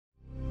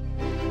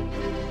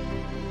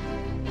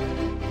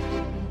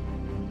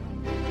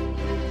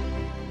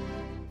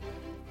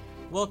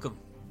Welcome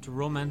to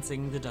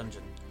Romancing the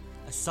Dungeon,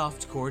 a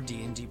softcore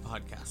D&D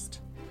podcast.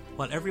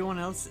 While everyone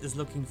else is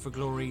looking for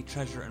glory,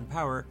 treasure and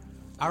power,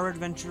 our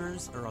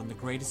adventurers are on the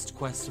greatest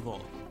quest of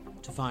all,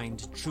 to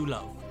find true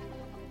love.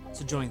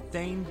 So join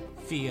Thane,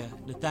 Fia,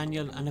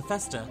 Nathaniel and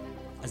Hephaestus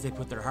as they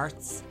put their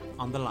hearts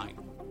on the line.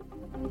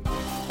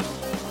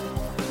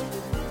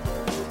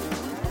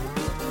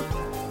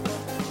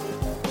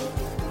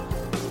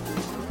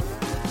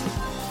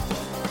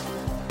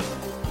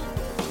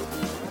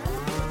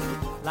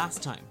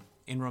 Last time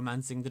in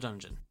Romancing the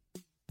Dungeon.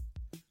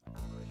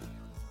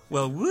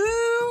 Well,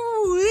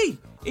 woo-wee!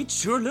 It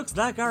sure looks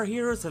like our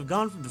heroes have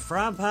gone from the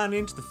frying pan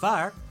into the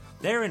fire.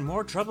 They're in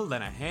more trouble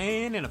than a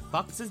hen in a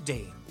fox's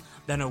den,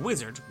 than a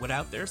wizard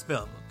without their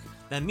spellbook,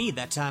 than me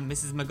that time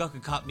Mrs.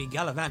 McGucka caught me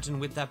gallivanting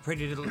with that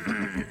pretty little...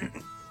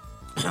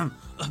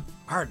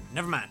 Pardon,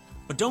 never mind.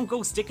 But don't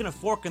go sticking a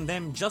fork in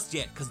them just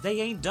yet, cause they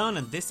ain't done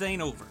and this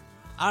ain't over.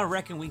 I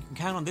reckon we can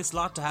count on this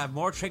lot to have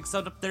more tricks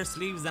out up their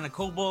sleeves than a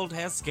kobold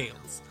has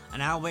scales, an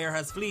owlbear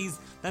has fleas,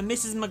 than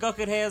Mrs.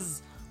 McGucket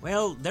has...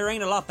 Well, there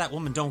ain't a lot that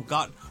woman don't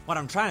got. What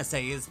I'm trying to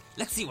say is,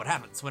 let's see what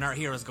happens when our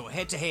heroes go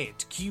head to head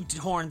to cubed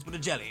horns with a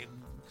jelly.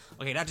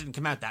 Okay, that didn't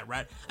come out that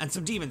right. And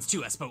some demons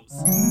too, I suppose.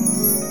 Thank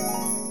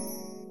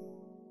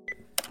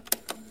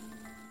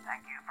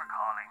you for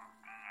calling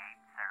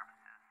D8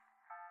 Services.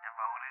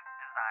 Devoted,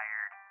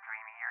 desired,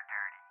 dreamy or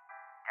dirty.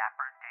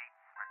 Dapper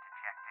dates for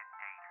dejected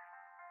daters.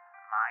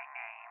 My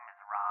name is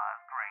Roz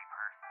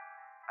Greyperson,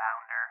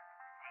 founder,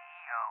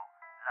 CEO,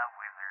 Love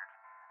Wizard,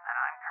 and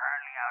I'm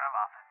currently out of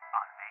office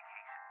on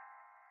vacation.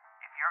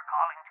 If you're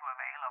calling to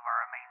avail of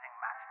our amazing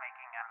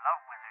matchmaking and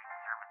love wizarding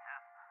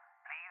services,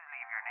 please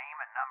leave your name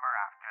and number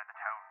after the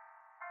tone.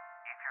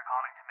 If you're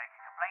calling to make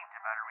a complaint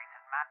about a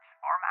recent match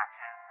or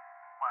matches,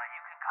 well,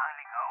 you can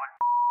kindly go and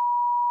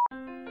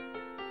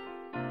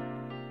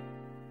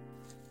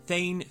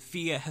Thane,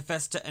 Fia,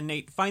 Hephaestus and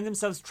Nate find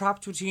themselves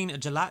trapped between a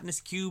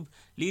gelatinous cube,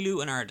 Lilu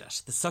and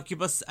Ardat, the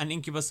succubus and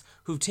incubus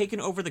who've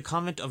taken over the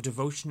convent of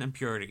devotion and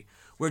purity.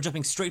 We're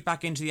jumping straight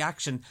back into the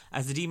action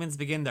as the demons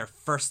begin their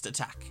first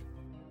attack.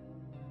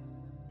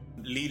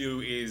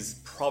 Lilu is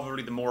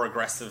probably the more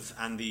aggressive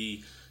and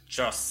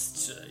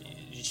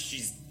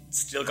she's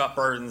still got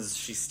burns,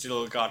 she's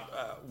still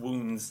got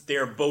wounds.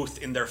 They're both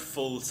in their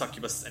full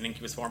succubus and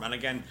incubus form. And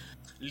again,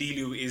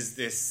 Lilu is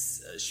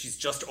she's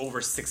just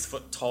over 6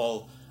 foot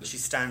tall. She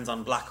stands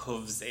on black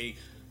hooves, a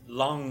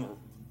long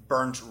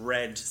burnt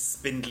red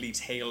spindly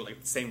tail,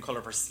 like the same colour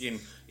of her skin,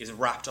 is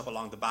wrapped up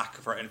along the back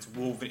of her, and it's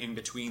woven in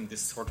between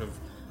this sort of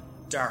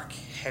dark,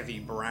 heavy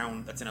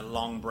brown that's in a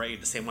long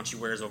braid, the same one she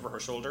wears over her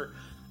shoulder,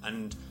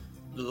 and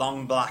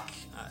long black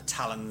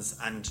talons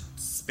and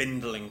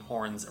spindling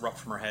horns erupt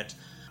from her head.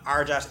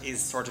 Ardat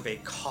is sort of a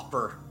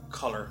copper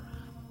colour.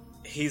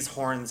 His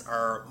horns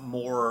are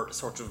more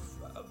sort of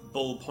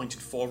bull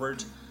pointed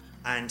forward,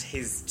 and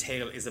his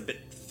tail is a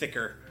bit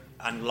thicker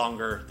and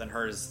longer than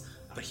hers,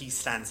 but he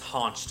stands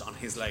haunched on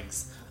his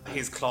legs.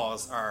 His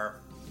claws are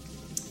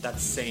that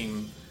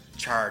same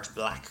charred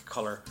black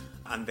colour,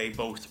 and they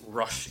both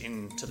rush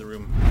into the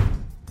room.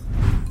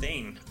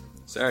 Thane.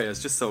 Sorry, I was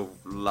just so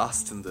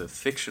lost in the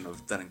fiction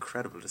of that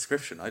incredible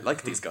description. I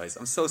like these guys.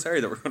 I'm so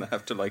sorry that we're going to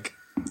have to,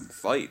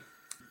 fight.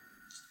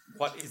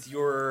 What is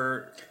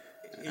your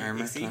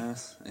armor AC?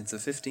 class? It's a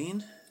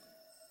 15.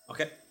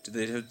 Okay. Did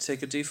they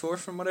take a D4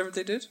 from whatever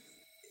they did?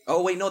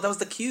 Oh, wait, no, that was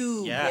the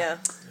cube. Yeah.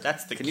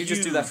 That's the Can cube. you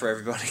just do that for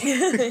everybody?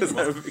 Can you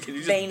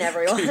just Bane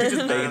everyone. Can you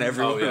just bane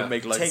everyone and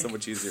make life Take so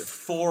much easier?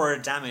 4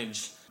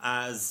 damage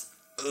as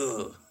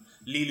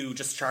Lilu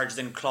just charges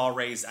in, claw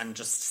raise, and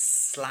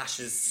just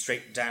slashes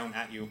straight down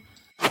at you.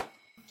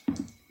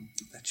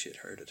 That shit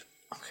hurted.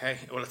 Okay,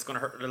 well, it's going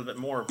to hurt a little bit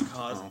more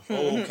because...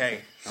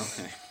 Okay.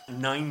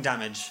 9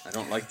 damage. I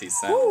don't like these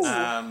sounds.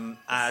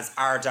 As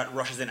Ardat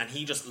rushes in, and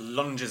he just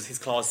lunges his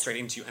claws straight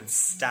into you and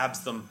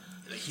stabs them.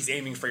 He's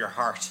aiming for your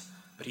heart,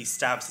 but he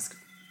stabs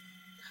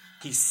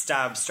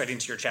straight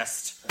into your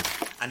chest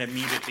and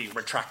immediately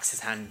retracts his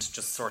hand,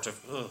 just sort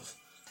of...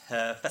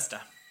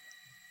 Festa.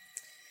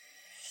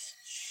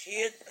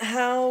 Shit,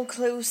 how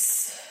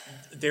close?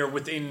 They're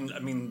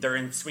they're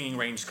in swinging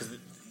range because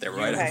They're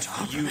right on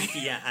top. You,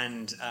 Fia,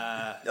 and...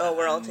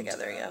 we're all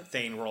together, yeah.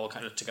 Thane, we're all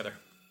kind of together.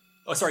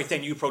 Oh, sorry,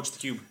 Thane, you approached the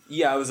cube.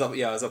 Yeah, I was up at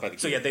the cube.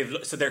 So yeah,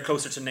 they're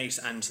closer to Nate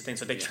and to Thane,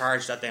 so they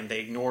charged at them.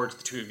 They ignored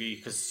the two of you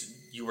because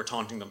you were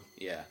taunting them.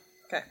 Yeah.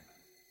 Okay.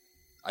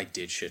 I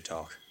did shit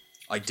talk.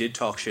 I did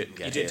talk shit and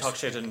get You did hit. talk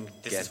shit, and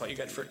this is what you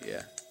get for it.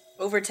 Yeah.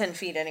 Over 10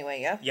 feet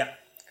anyway, yeah? Yeah.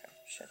 Okay,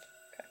 shit.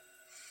 Okay.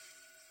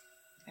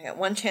 I got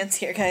one chance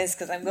here, guys,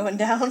 because I'm going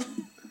down.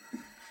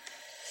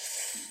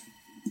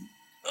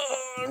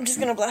 I'm just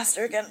gonna blast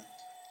her again.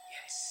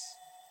 Yes.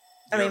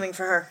 I'm aiming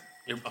for her.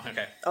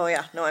 Okay. Oh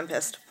yeah, no, I'm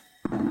pissed.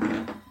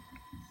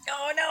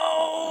 Oh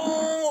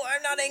no!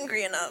 I'm not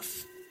angry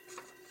enough.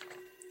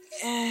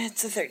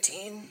 It's a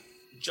 13.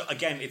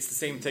 Again, it's the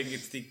same thing.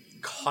 It's the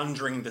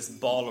conjuring this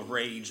ball of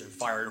rage and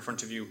fire in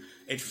front of you.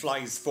 It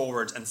flies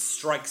forward and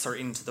strikes her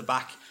into the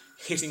back,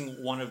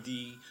 hitting one of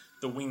the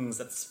wings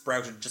that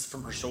sprouted just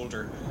from her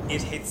shoulder.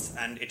 It hits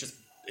and it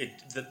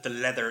the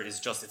leather is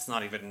just, it's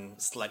not even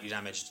slightly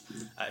damaged.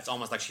 It's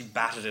almost like she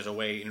batted it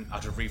away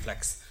out of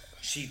reflex.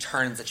 She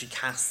turns and she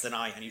casts an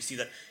eye, and you see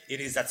that it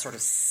is that sort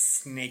of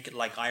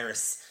snake-like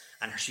iris,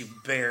 and she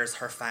bares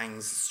her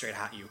fangs straight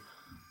at you.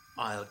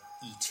 I'll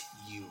eat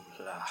you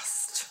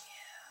last.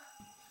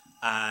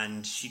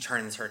 And she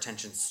turns her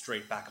attention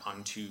straight back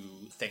onto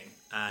Thing,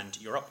 and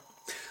you're up.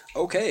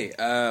 Okay,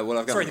 well,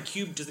 I've got... Sorry, the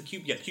cube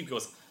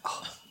goes,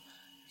 oh,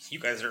 you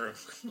guys are...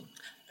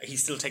 He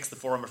still takes the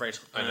 4, I'm afraid.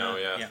 I know,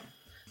 yeah.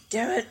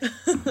 Damn it.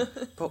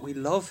 But we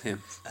love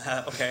him.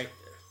 Okay,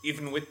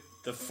 even with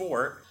the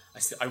 4,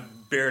 I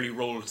barely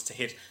rolled to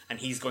hit, and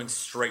he's going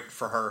straight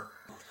for her.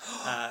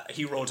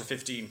 He rolled a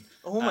 15.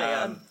 Oh my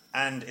god.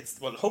 And it's,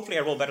 well, hopefully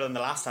I roll better than the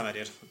last time I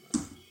did.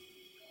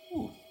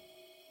 Ooh.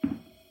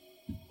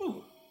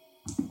 Ooh.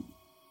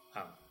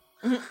 Oh.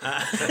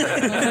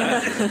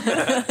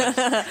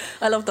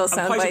 I love those I'm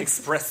sound quite bites.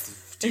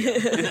 expressive to you.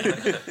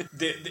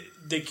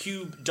 the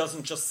cube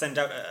doesn't just send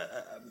out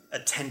a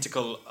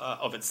tentacle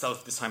of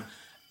itself this time.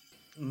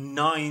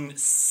 9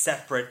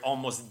 separate,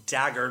 almost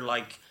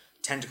dagger-like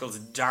tentacles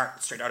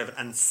dart straight out of it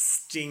and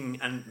sting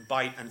and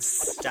bite and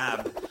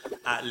stab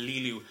at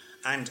Lilu.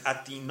 And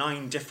at the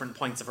 9 different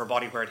points of her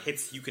body where it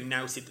hits, you can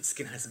now see that the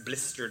skin has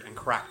blistered and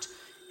cracked.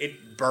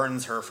 It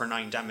burns her for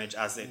 9 damage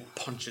as it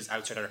punches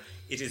out straight at her.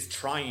 It is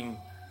trying...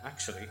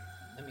 Actually,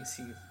 let me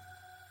see...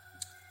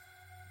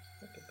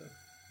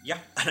 Yeah,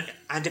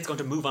 and it's going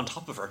to move on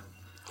top of her.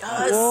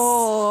 Yes.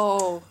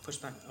 Whoa. Push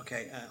back.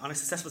 Okay, on a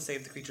successful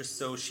save, the creature,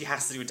 so she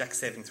has to do a dex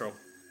saving throw.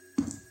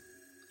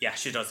 Yeah,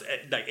 she does.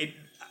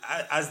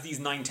 As these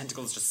 9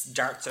 tentacles just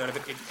darts out of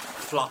it, it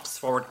flops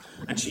forward,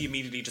 and she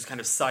immediately just kind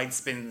of side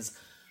spins,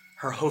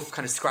 her hoof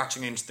kind of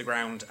scratching into the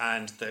ground,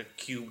 and the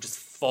cube just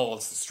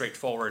falls straight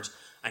forward,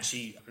 and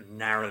she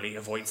narrowly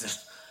avoids it.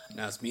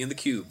 Now it's me and the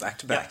cube, back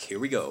to back. Yeah. Here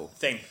we go.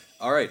 Thing.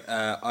 Alright,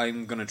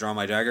 I'm going to draw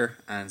my dagger,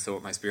 and so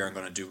with my spear I'm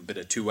going to do a bit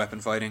of 2-weapon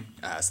fighting,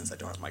 since I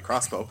don't have my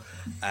crossbow,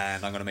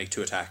 and I'm going to make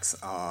 2 attacks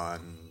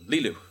on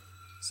Lilu.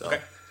 So,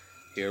 Okay.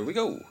 Here we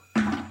go.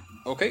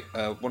 Okay,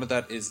 one of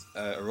that is,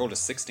 I rolled a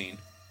 16.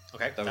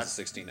 Okay, That was a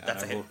 16.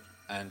 That's a hit.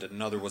 And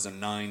another was a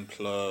 9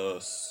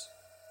 plus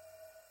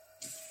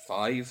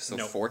 5, so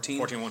No, 14.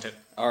 14 won't hit.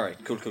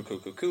 Alright,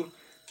 cool.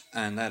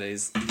 And that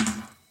is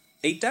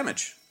 8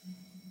 damage.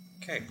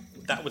 Okay,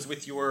 that was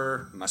with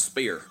your... My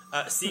spear.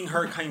 Seeing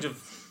her kind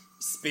of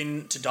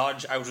spin to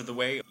dodge out of the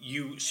way,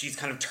 she's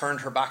kind of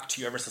turned her back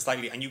to you ever so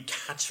slightly, and you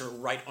catch her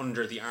right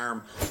under the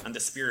arm, and the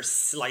spear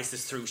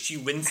slices through. She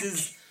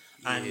winces,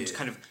 and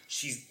kind of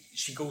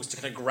she goes to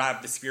kind of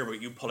grab the spear,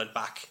 but you pull it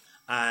back,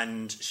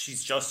 and she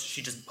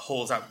just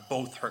holds out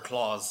both her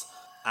claws,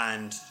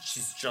 and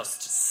she's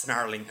just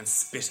snarling and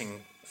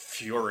spitting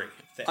fury.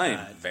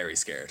 I'm very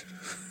scared.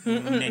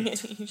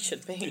 Nate. You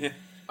should be.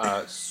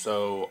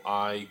 So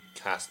I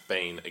cast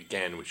Bane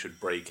again, which should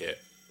break it.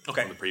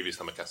 Okay. From the previous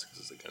time I cast it,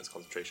 because it's against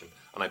concentration.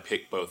 And I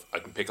pick both. I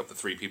can pick up the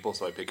 3 people,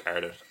 so I pick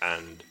Ardit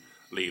and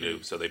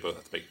Lilu, so they both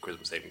have to make a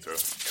charisma saving throw.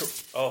 Cool.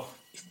 Oh,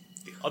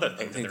 the other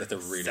thing I think that they're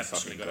really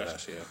exceptionally fucking good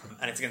at, yeah.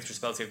 And it's against your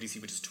spell save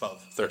DC, which is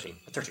 12. 13.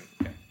 13,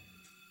 okay.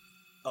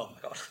 Oh my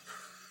god.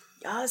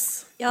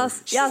 Yes.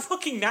 Yes. She's Yes.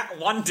 fucking nat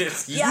wanded.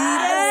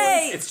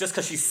 Yes. It's just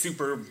because she's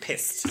super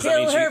pissed. Does Kill that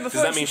mean her she,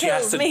 before does that she mean she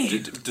has kills to? me.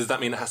 Does that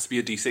mean it has to be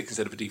a D6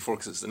 instead of a D4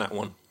 because it's a nat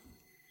 1?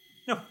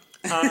 No.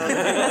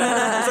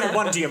 There's only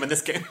one DM in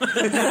this game.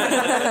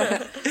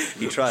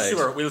 He tried.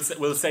 Sure,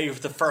 we'll say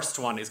the first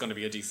one is going to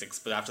be a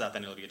D6, but after that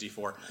then it'll be a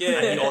D4. Yeah.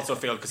 And he also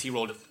failed because he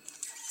rolled a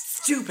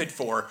stupid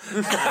 4.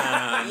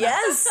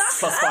 Yes.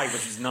 Plus 5,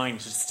 which is 9,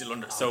 which is still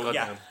under. So God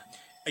yeah, damn.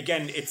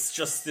 again, it's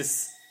just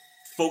this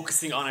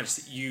focusing on it.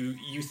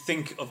 You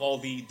think of all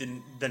the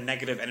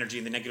negative energy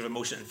and the negative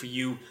emotion, and for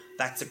you,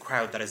 that's a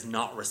crowd that is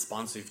not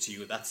responsive to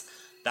you.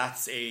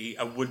 That's a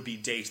would-be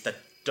date that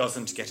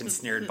doesn't get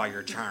ensnared by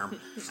your charm,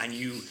 and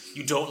you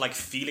don't like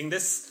feeling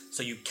this,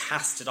 so you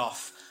cast it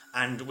off,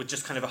 and with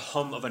just kind of a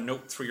hum of a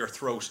note through your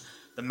throat,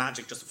 the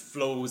magic just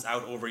flows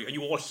out over you, and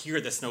you all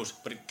hear this note,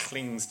 but it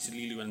clings to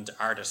Lilu and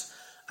Ardit,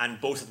 and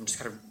both of them just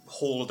kind of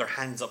hold their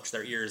hands up to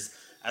their ears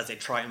as they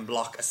try and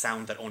block a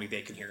sound that only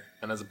they can hear.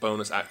 And as a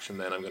bonus action,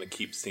 then I'm going to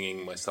keep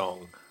singing my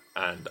song,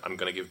 and I'm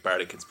going to give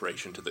bardic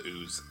inspiration to the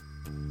ooze.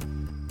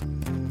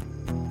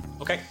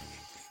 Okay.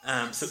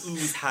 So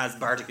Ooze has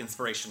bardic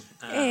inspiration.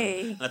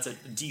 Hey. That's a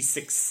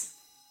D6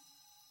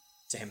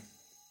 to him.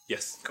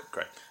 Yes,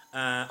 correct.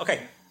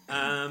 Okay.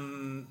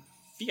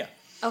 Fia.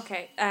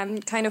 Okay,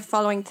 kind of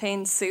following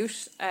Thane's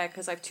suit,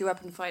 because I have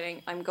 2-weapon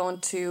fighting, I'm going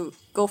to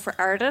go for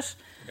Ardit.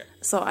 Okay.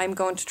 So I'm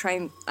going to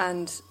try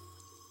and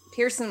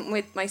pierce him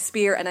with my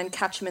spear and then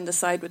catch him in the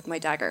side with my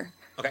dagger.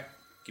 Okay.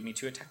 Give me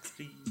 2 attacks,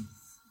 please.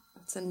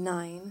 That's a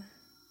 9.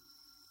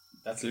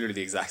 That's literally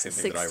the exact same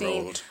thing that I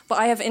 16. rolled. But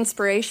I have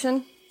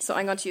inspiration, so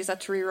I'm going to use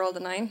that to re-roll the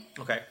 9.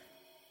 Okay.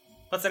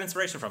 What's that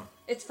inspiration from?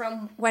 It's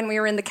from when we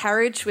were in the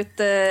carriage with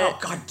the... Oh,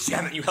 god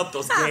damn it, you helped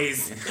those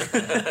gays.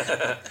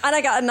 And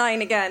I got a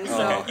 9 again,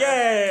 so...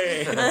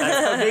 Yay!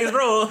 That's how gays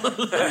roll.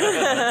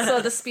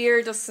 So the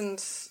spear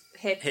doesn't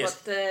hit, Hit.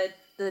 but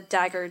the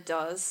dagger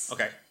does.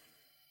 Okay.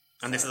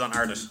 And this is on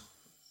Ardit.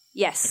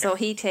 Yes, so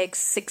he takes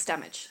 6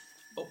 damage.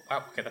 Oh,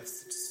 wow. Okay,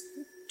 that's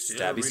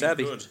Stabby, really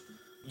stabby. good.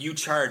 You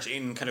charge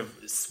in, kind of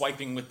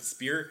swiping with the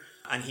spear,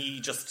 and he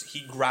just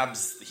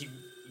grabs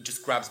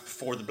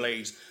before the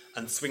blade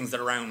and swings it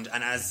around.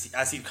 And as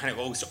he kind of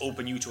goes to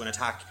open you to an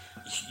attack,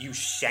 you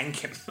shank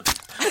him.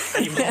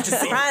 And you just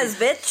see, Surprise,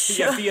 bitch!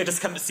 yeah, Fia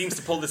just kind of seems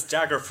to pull this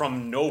dagger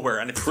from nowhere,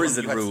 and it's the one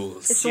Prison you had-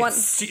 rules. It's the one-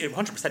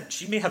 100%.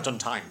 She may have done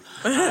time.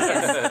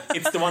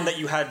 It's the one that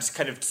you had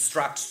kind of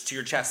strapped to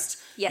your chest.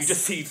 Yes. You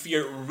just see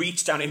Fia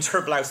reach down into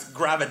her blouse,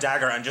 grab a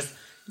dagger, and just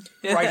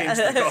right into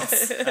the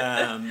guts.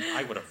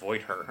 I would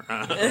avoid her.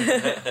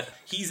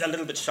 He's a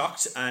little bit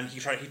shocked, and he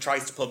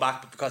tries to pull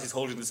back, but because he's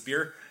holding the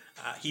spear,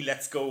 he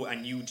lets go,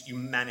 and you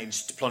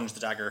manage to plunge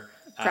the dagger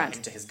Grand.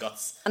 into his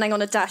guts. And I'm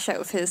going to dash out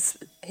of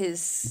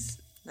his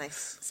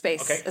Nice.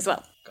 space Okay. as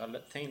well. Gotta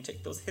let Thane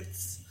take those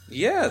hits.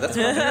 Yeah, that's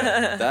what I'm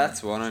here.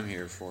 That's what I'm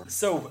here for.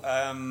 So,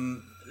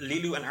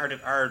 Lilu and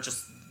Ardit are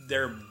just,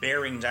 they're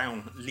bearing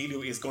down.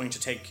 Lilu is going to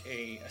take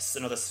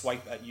another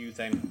swipe at you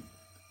then.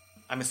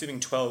 I'm assuming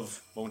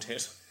 12 won't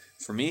hit.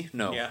 For me,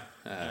 no. Yeah.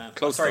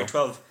 Close. Sorry, though.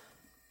 12.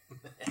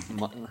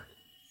 My-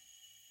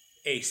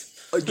 8.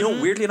 You know,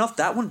 weirdly enough,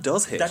 that one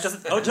does hit. That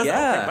doesn't. Oh, it doesn't.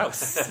 Yeah. Okay, wow.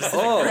 Specific,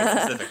 Oh. very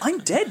specific. I'm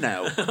dead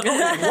now. What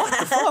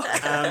the fuck?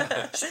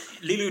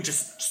 Lilu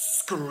just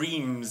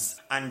screams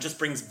and just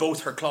brings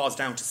both her claws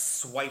down to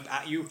swipe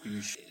at you.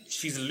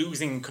 She's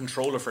losing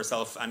control of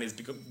herself and is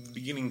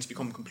beginning to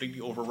become completely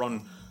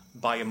overrun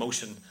by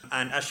emotion.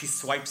 And as she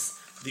swipes,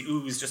 the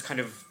ooze just kind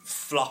of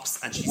flops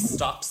and she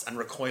stops and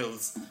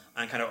recoils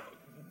and kind of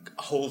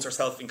holds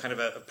herself in kind of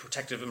a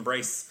protective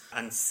embrace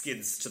and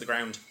skids to the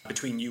ground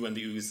between you and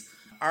the ooze.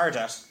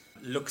 Ardat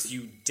looks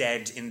you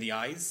dead in the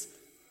eyes.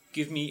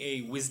 Give me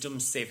a wisdom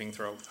saving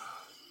throw.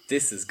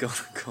 This is gonna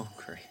go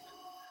great.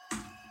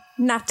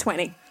 Nat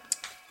 20.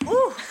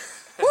 Ooh.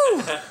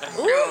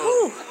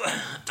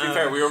 To be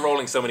fair, we were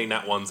rolling so many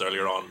nat ones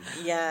earlier on.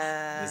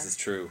 Yeah. This is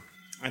true.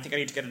 I think I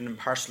need to get an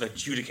impartial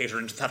adjudicator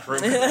into that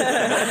room.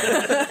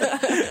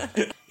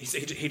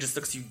 He just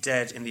looks you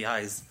dead in the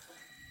eyes.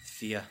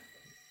 Fia,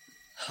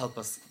 help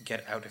us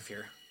get out of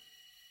here.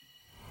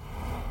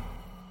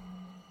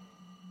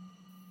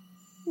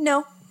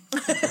 No.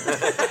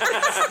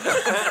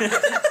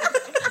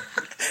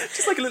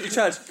 Just like a little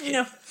child.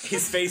 No.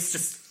 His face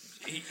just,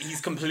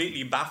 he's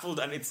completely baffled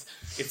and it's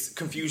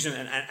confusion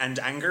and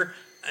anger.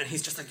 And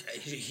he's just like,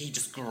 he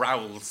just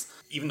growls.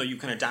 Even though you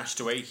kind of dashed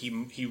away,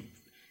 he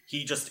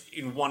just,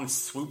 in one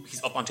swoop,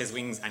 he's up onto his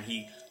wings and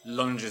he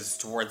lunges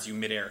towards you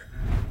midair.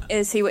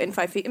 Is he within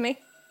 5 feet of me?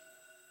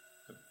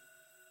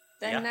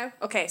 Then Yeah. now?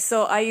 Okay,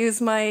 so I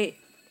use my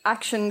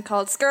action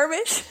called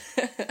Skirmish.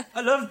 I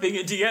love being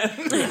a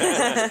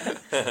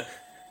DM.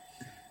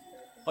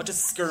 What does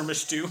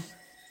skirmish do?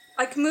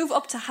 I can move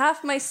up to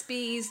half my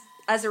speed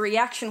as a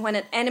reaction when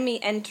an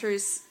enemy ends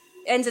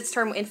its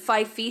turn within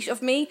 5 feet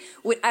of me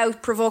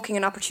without provoking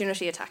an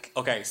opportunity attack.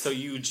 Okay, so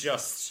you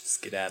just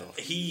Skedaddle.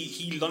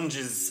 he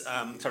lunges,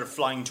 sort of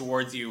flying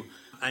towards you,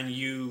 and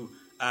you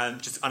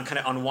just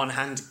on one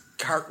hand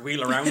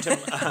cartwheel around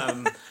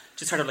him,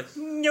 just kind of like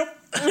nope,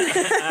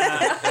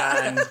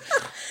 and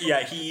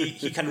yeah,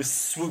 he kind of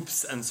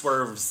swoops and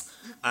swerves,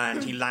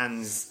 and he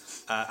lands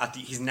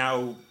he's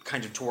now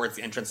kind of towards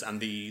the entrance and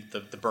the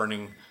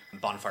burning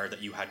bonfire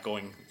that you had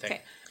going thing.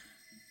 Okay.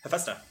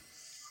 Hephaestus.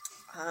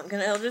 I'm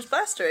gonna Eldritch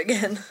Blast her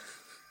again.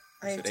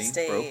 I have it to ain't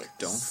stay broke,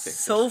 don't fix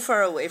so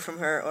far away from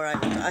her or I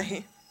will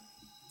die.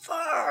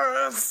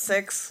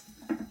 6.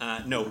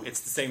 No, it's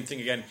the same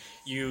thing again.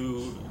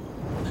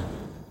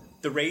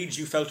 The rage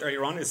you felt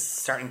earlier on is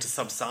starting to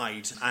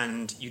subside,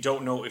 and you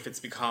don't know if it's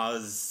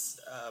because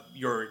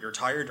you're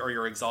tired or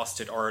you're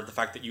exhausted, or the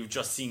fact that you've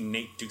just seen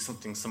Nate do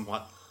something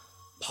somewhat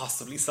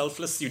possibly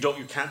selfless. You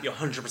can't be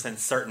 100%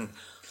 certain,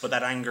 but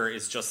that anger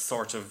is just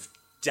sort of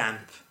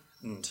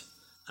dampened.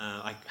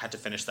 I had to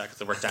finish that because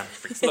the word damp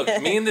freaks me.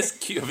 Look, me and this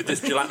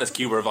gelatinous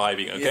cube are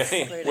vibing,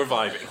 okay? We're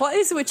vibing. What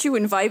is with you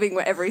and vibing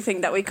with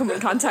everything that we come in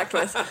contact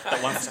with?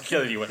 That wants to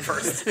kill you at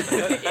first.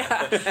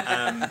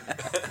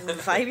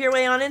 Vibe your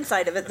way on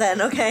inside of it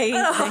then, okay?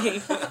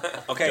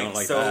 Okay, Don't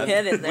like so that.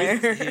 Get in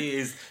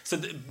there.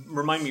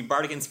 remind me,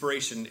 Bardic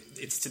Inspiration,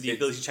 it's to the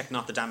ability check,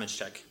 not the damage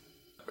check.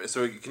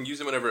 So you can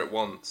use it whenever it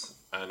wants,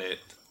 and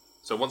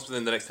so once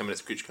within the next 10 minutes,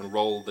 the creature can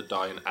roll the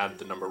die and add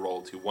the number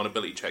rolled to one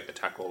ability check,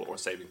 attack roll, or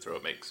saving throw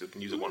it makes. So it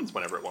can use it once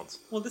whenever it wants.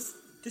 Well, this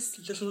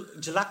little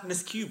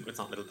gelatinous cube, it's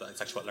not little,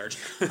 it's actually quite large.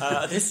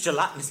 This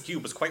gelatinous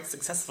cube was quite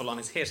successful on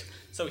his hit,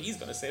 so he's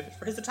going to save it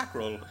for his attack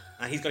roll.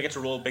 And he's going to get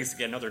to roll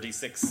basically another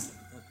d6.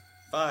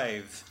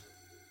 5,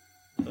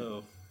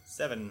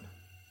 7,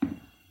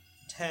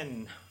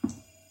 10,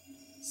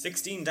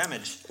 16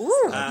 damage.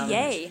 Ooh,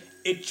 yay.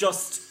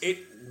 It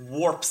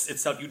warps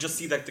itself. You just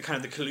see like the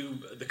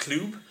kloob. The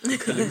Kloop?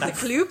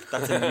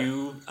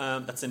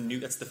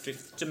 That's the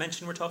 5th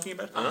dimension we're talking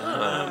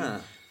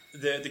about.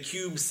 the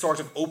cube sort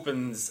of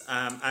opens,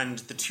 and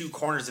the two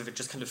corners of it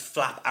just kind of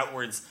flap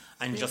outwards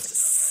and just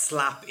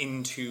slap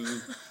into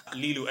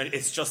Lilu, and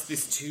it's just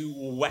these two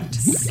wet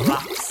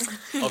slaps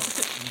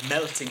of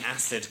melting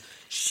acid.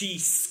 She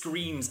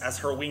screams as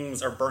her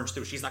wings are burnt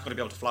through. She's not going to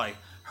be able to fly.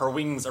 Her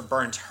wings are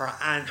burnt. Her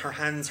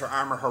hands, her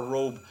armor, her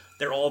robe,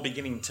 they're all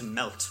beginning to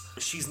melt.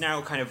 She's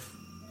now kind of,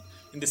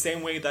 in the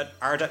same way that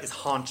Arda is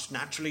haunched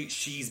naturally,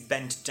 she's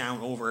bent down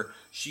over.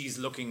 She's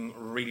looking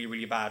really,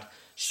 really bad.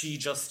 She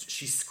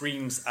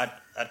screams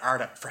at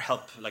Arda for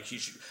help. Like she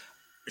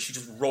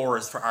just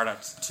roars for Arda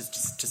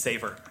to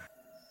save her.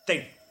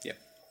 Thane. Yeah.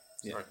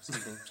 Sorry,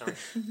 Stephen, sorry.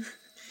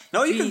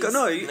 No, you can go.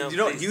 No, you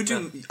know please, you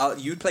do.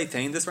 You play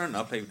Thane this round.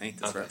 I'll play Nate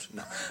this round.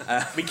 No.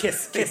 We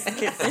kiss.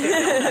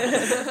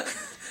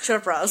 Shut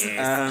up, Roz.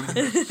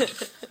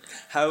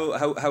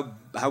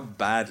 How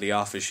badly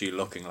off is she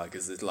looking? Like,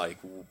 is it like,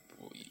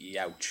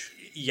 youch?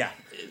 Yeah.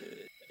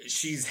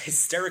 She's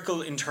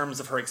hysterical in terms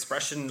of her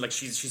expression. Like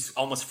she's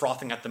almost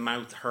frothing at the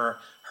mouth. Her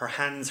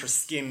hands, her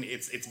skin,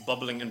 it's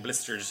bubbling and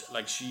blistered.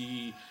 Like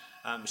she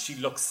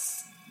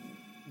looks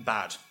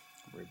bad.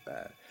 Very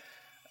bad.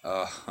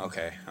 Oh,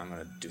 okay. I'm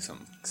gonna do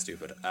something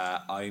stupid.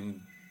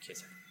 I'm.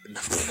 Kiss her.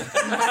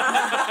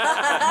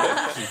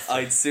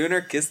 I'd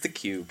sooner kiss the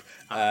cube.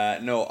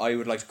 No, I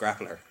would like to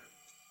grapple her.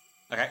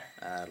 Okay.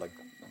 Like,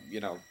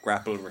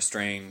 grapple,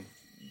 restrain,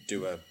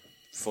 do a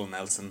full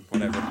Nelson,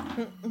 whatever.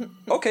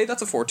 Okay,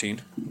 that's a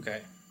 14.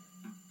 Okay.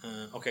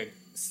 Okay.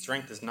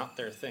 Strength is not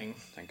their thing.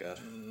 Thank God.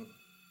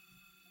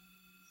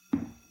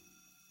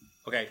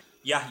 Okay.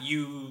 Yeah,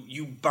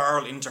 you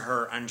barrel into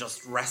her and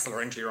just wrestle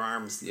her into your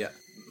arms. Yeah.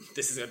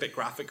 This is a bit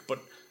graphic, but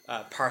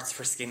parts of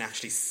her skin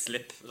actually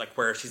slip, like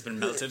where she's been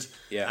melted.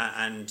 Yeah.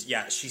 And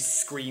yeah, she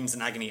screams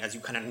in agony as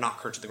you kind of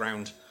knock her to the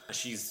ground.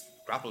 She's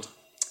grappled.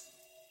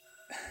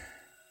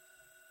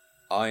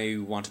 I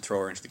want to throw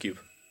her into the cube.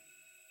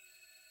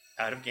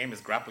 Out of game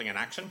is grappling an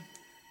action?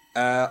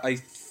 I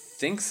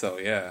think so,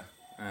 yeah.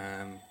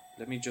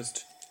 Let me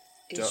just...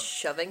 Is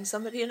shoving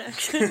somebody in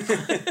action?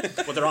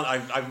 Well, they're on.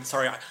 I'm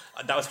sorry.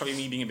 That was probably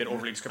me being a bit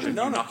overly descriptive.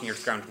 No. Knocking your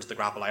ground into the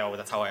grapple.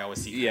 That's how I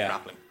always see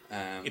grappling.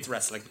 It's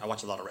wrestling. I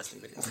watch a lot of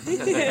wrestling videos.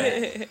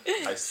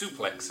 I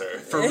suplex her.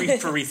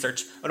 For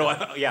research. Oh no,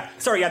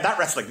 sorry, that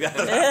wrestling. That's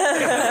the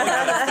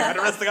kind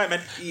of wrestling I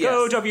meant. Yes.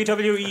 Go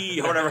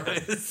WWE or whatever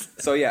it is.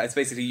 So yeah, it's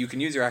basically you can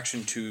use your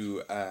action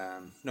to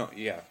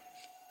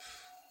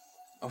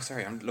Oh,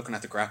 sorry, I'm looking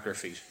at the grappler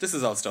feat. This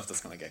is all stuff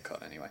that's going to get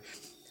cut anyway.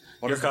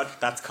 You're cut.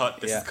 That's cut.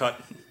 This is cut.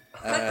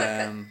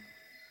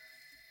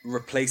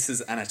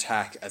 Replaces an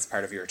attack as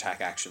part of your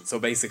attack action. So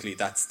basically,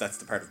 that's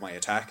the part of my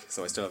attack.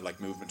 So I still have like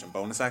movement and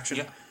bonus action.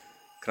 Yeah.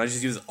 Could I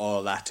just use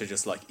all that to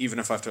just like, even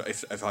if I have to,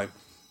 if I,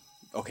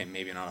 okay,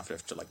 maybe not if I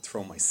have to like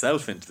throw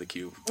myself into the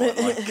cube, but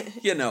like,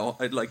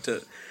 I'd like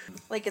to.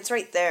 Like it's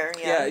right there.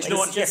 Yeah, Yeah. You know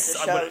what? Yes,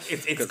 Just a shove.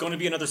 it's going to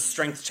be another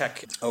strength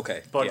check.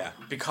 Okay, But yeah.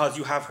 because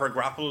you have her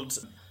grappled,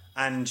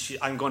 and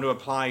I'm going to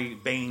apply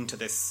Bane to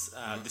this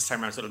this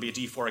time around, so it'll be a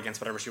D4 against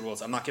whatever she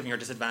rolls. I'm not giving her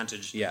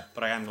disadvantage. Yeah.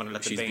 But I am going to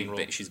let the Bane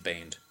roll. She's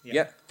baned. Yeah.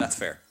 Yeah, that's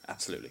fair.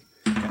 Absolutely.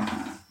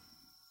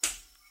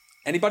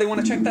 Anybody want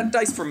to check that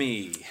dice for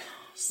me?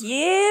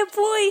 Yeah,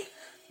 boy.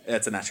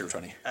 It's a natural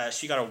 20.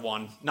 She got a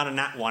 1, not a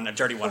nat 1, a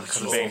dirty 1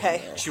 because of Bane.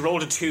 okay. She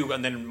rolled a 2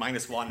 and then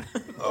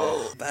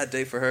 -1. Bad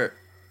day for her.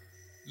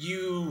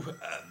 You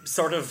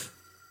sort of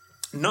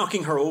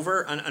knocking her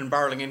over and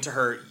barreling into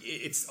her.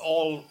 It's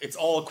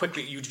all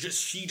quickly.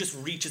 She just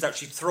reaches out.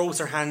 She throws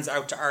her hands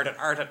out to Ardat.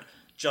 Ardat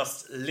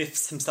just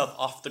lifts himself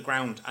off the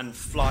ground and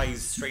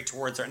flies straight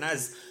towards her. And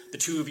as the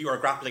two of you are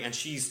grappling, and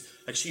she's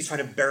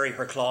trying to bury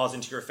her claws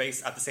into your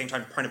face at the same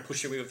time, trying to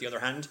push you away with the other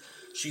hand.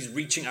 She's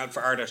reaching out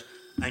for Ardat,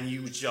 and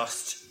you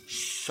just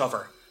shove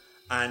her.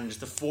 And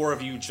the four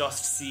of you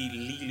just see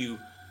Lilu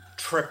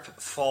trip,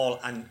 fall,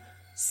 and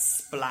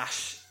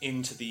splash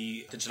into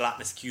the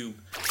gelatinous cube.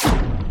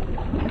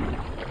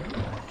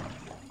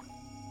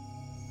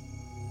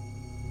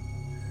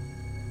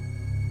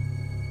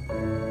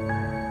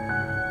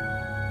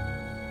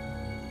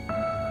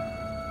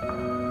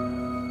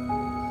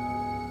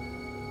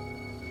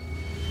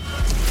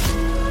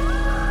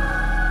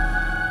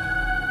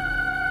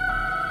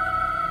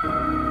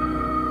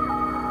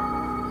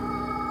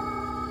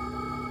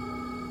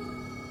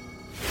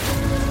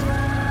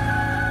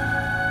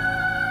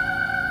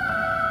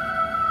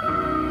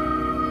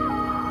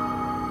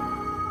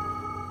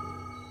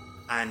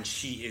 And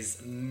she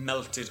is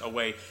melted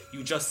away.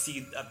 You just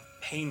see a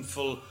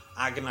painful,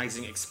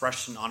 agonizing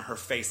expression on her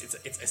face.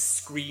 It's a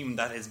scream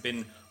that has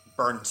been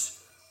burnt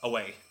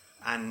away.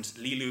 And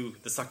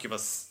Lilu, the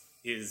succubus,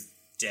 is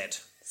dead.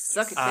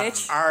 Suck it,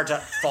 bitch. Arda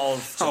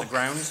falls to the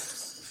ground.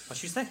 What'd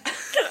she say?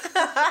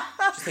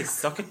 Did she say,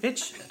 suck it,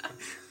 bitch?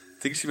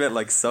 I think she meant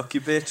like suck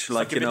you bitch,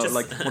 like,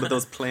 like one of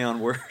those play on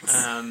words.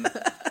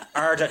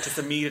 Arda just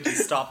immediately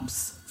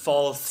stops,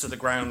 falls to the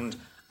ground,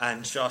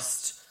 and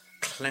just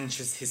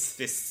clenches his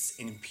fists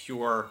in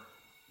pure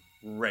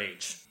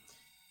rage.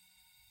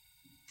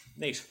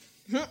 Nate.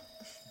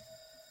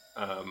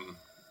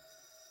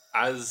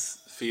 As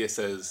Fia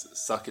says,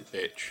 suck it,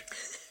 bitch,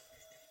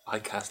 I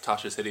cast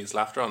Tasha's Hideous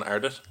Laughter on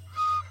Ardit.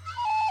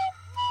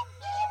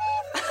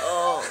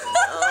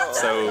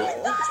 So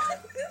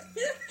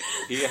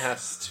he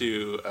has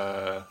to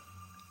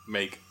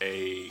make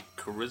a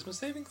charisma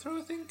saving throw,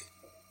 I think.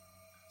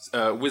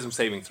 Wisdom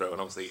saving throw,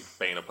 and obviously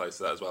Bane applies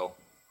to that as well.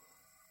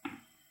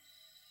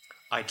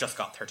 I just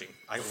got 13.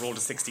 I rolled a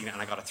 16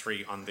 and I got a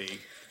 3 on the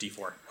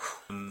D4.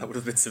 That would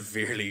have been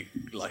severely,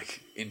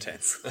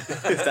 intense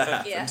if that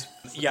happened. Yeah.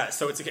 Yeah,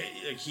 so it's okay.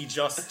 He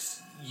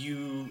just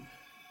you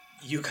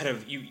kind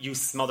of you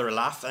smother a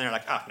laugh and you're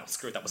like, no,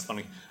 screw it, that was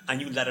funny, and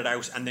you let it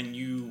out, and then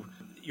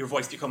your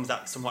voice becomes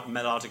that somewhat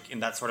melodic in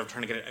that sort of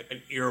trying to get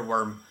an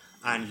earworm,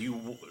 and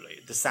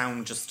the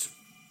sound just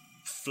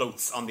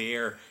floats on the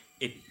air.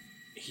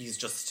 He's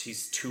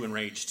too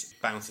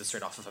enraged, bounces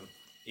straight off of him.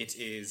 It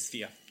is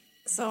Fia.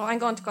 So I'm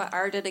going to go at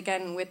Ardit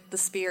again with the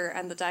spear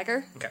and the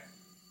dagger. Okay.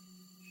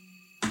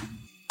 I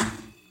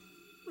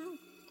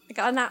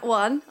got a nat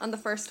 1 on the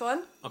first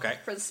one Okay.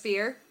 for the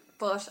spear,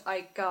 but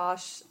I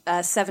got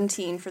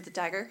 17 for the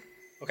dagger.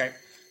 Okay.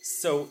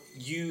 So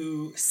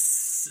you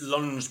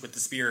lunge with the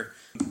spear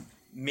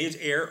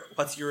mid-air.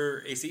 What's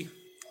your AC?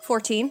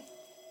 14.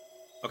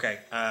 Okay.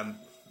 I'm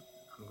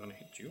gonna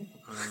hit you.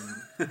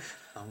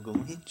 I'm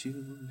going to hit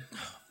you.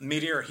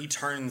 Mid-air, he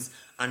turns,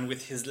 and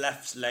with his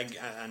left leg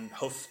and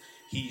hoof,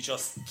 he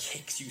just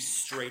kicks you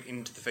straight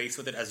into the face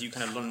with it as you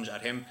kind of lunge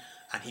at him,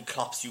 and he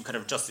clops you kind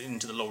of just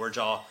into the lower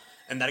jaw.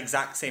 In that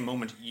exact same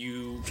moment,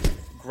 you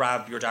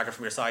grab your dagger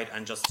from your side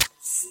and just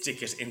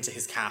stick it into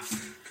his calf,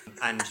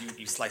 and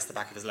you slice the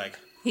back of his leg.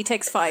 He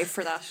takes 5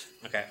 for that.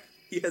 Okay.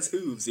 He has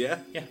hooves, yeah?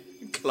 Yeah.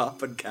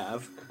 Clop and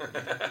calf.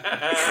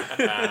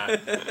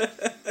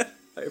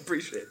 I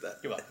appreciate that.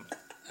 You're welcome.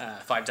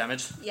 5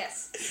 damage.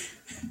 Yes.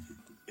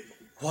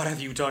 What have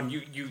you done?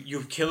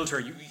 You've killed her.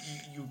 You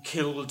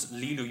killed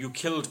Lilu. You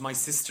killed my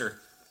sister.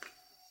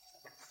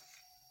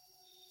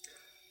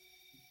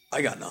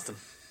 I got nothing.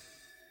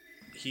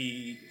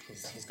 He's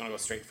gonna go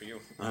straight for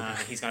you.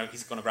 He's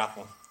gonna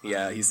grapple.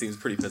 Yeah, he seems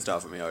pretty pissed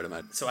off at me, I would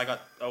imagine. So I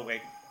got. Oh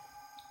wait.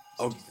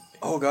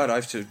 Oh god, I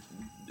have to...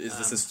 Is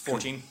this his...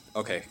 14.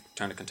 Okay,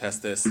 trying to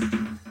contest this.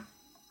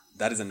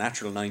 That is a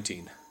natural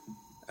 19.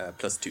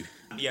 Plus 2.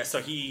 Yeah.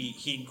 So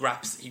he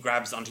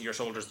grabs onto your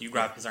shoulders. You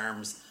grab his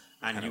arms,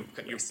 and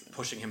you're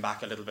pushing him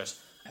back a little bit.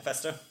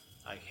 Hephaestus,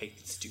 I hate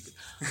this stupid.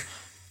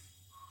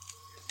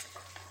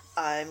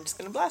 I'm just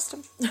gonna blast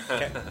him.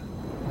 Okay.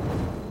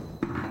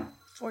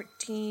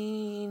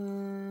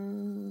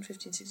 14,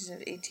 15, 16,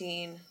 17,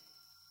 18,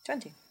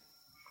 20.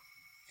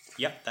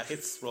 Yep, that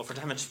hits. Roll for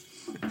damage.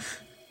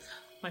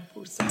 My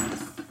poor son.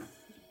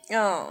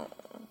 Oh,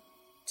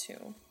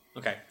 2.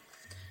 Okay.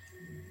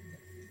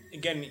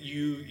 Again,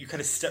 you kind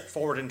of step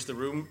forward into the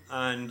room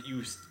and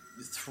you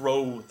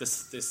throw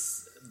this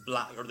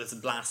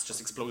blast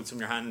just explodes from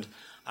your hand.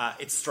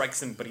 It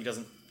strikes him, but he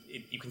doesn't.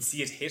 You can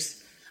see it hit,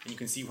 and you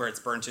can see where it's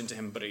burnt into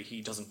him, but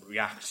he doesn't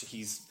react.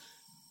 He's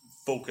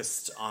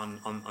focused on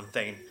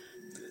Thane.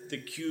 The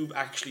cube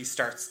actually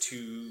starts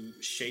to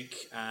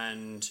shake,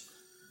 and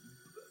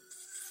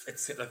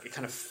it's like it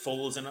kind of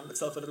folds in on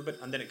itself a little bit,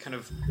 and then it kind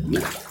of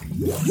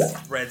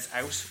spreads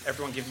out.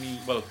 Everyone give me,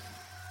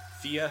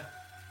 Fia,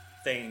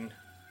 Thane,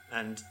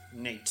 and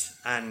Nate,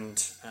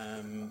 and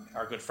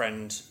our good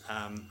friend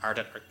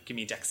Ardit, give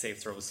me dex save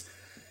throws.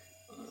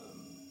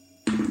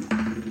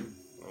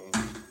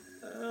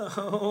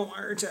 Oh,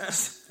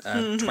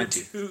 Ardit.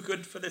 20. Too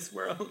good for this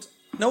world.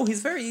 No,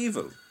 he's very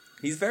evil.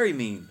 He's very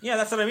mean. Yeah,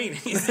 that's what I mean.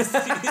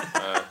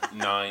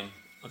 9.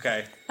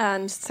 Okay.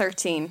 And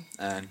 13.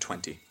 And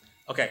 20.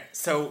 Okay,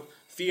 so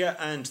Fia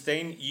and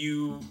Thane,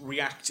 you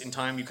react in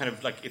time. You kind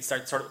of it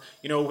starts sort of,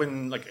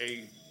 when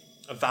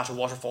a vat of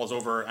water falls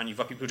over and you've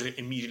got people who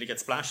immediately get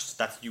splashed.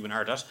 That's you and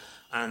Ardit,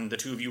 and the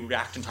two of you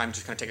react in time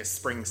to kind of take a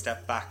spring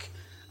step back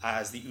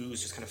as the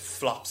ooze just kind of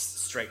flops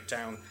straight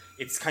down.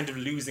 It's kind of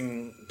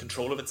losing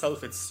control of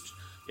itself. It's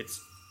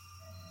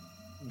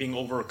being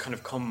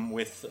come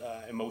with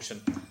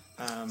emotion.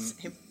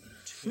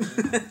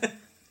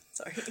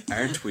 Sorry.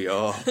 Aren't we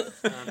all?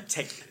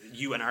 Take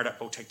you and Ardit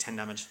both take 10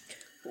 damage.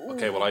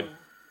 Okay, well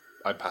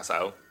I pass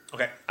out,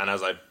 Okay. and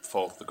as I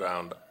fall to the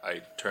ground,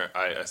 I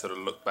sort of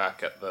look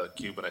back at the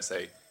cube and I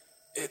say,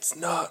 "It's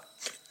not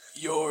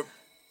your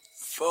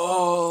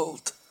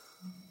fault."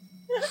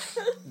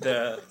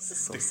 The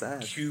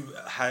sad. cube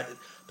had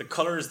the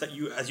colors that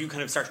as you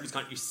kind of start to lose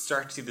count, you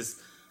start to see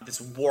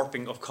this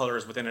warping of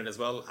colors within it as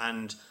well,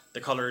 and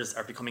the colors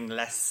are becoming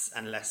less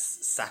and less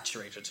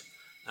saturated,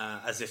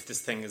 as if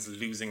this thing is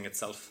losing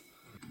itself.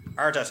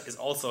 Ardit is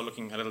also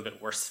looking a little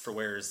bit worse for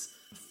wear's.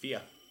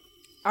 Fia.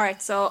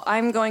 Alright, so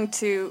I'm going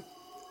to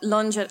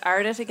lunge at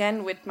Ardit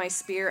again with my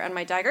spear and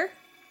my dagger.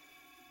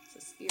 So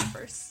spear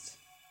first.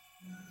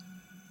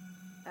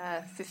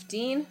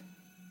 15.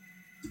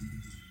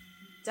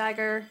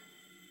 Dagger.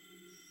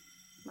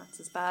 Maths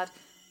is bad.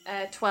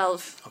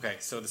 12. Okay,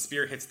 so the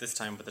spear hits this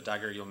time, but the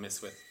dagger you'll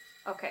miss with.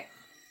 Okay.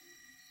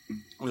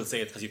 We'll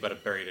say it's because you've got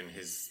it buried in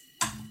his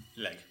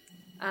leg.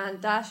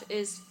 And that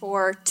is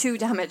for 2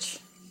 damage.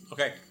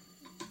 Okay.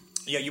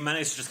 Yeah, you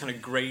manage to just kind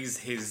of graze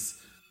his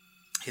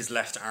his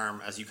left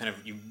arm as you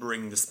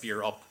bring the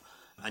spear up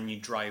and you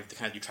drive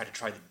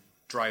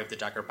drive the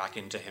dagger back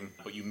into him,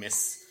 but you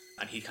miss,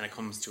 and he kind of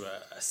comes to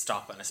a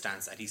stop and a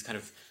stance, and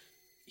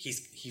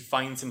he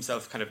finds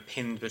himself kind of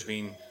pinned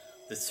between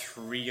the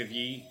three of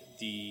ye,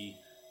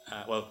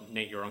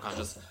 Nate, you're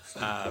unconscious.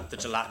 The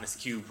gelatinous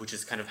cube, which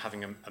is kind of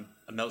having a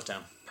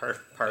meltdown.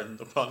 Pardon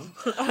the pun.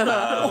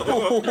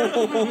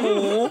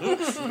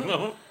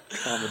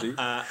 Comedy.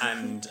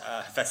 And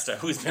Hephaestus,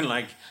 who's been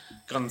like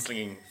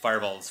gunslinging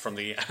fireballs from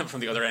the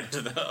other end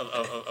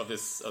of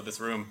this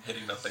room.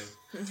 Hitting nothing.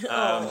 He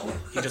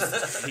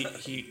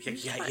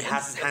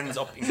has his hands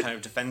up in kind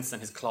of defense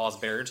and his claws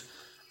bared,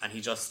 and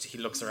he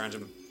looks around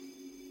him.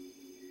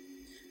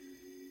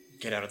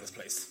 Get out of this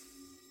place.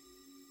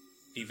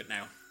 Leave it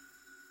now.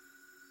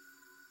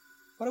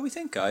 What do we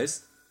think,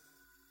 guys?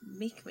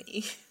 Make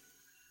me.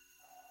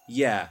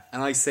 Yeah,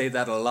 and I say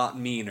that a lot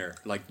meaner,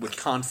 like with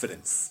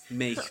confidence.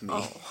 Make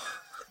me.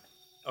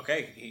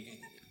 Okay.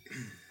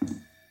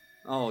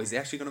 Oh, is he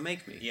actually going to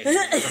make me? Yeah,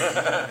 he's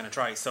going to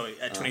try. So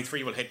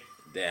 23 will hit.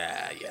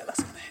 Yeah,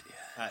 that's going to hit,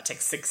 yeah.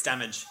 Takes 6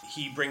 damage.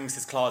 He brings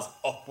his claws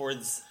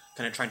upwards,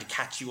 kind of trying to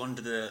catch you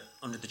under the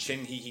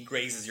chin. He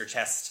grazes your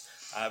chest,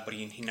 but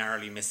he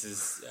narrowly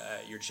misses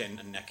your chin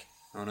and neck.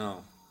 Oh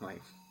no, my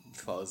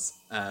fuzz.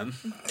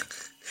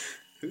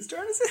 Whose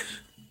turn is it?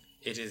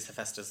 It is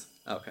Hephaestus.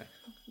 Okay.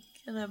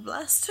 Can I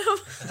blast him?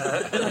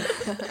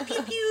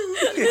 Pew pew!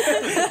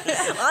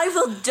 I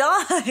will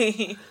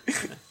die!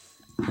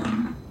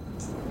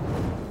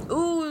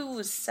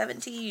 Ooh,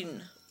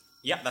 17.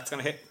 Yeah, that's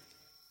going to hit.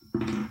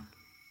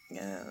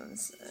 Yeah,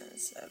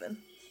 7.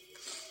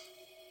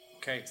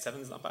 Okay,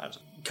 7's not bad.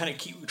 Trying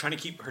to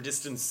keep her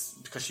distance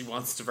because she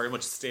wants to very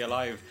much stay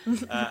alive.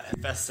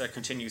 Hephaestus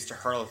continues to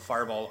hurl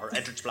fireball, or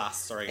Eldritch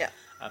Blast, sorry. Yeah.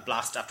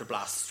 Blast after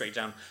blast straight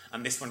down.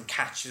 And this one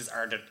catches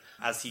Ardent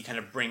as he kind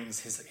of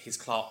brings his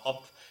claw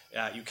up.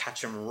 You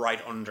catch him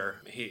right under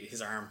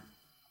his arm.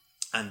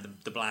 And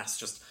the blast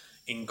just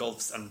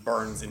engulfs and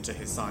burns into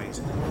his side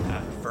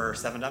for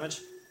 7 damage.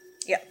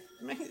 Yeah.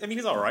 I mean,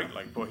 he's all right,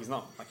 but he's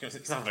not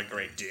he's not having a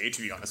great day,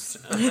 to be honest.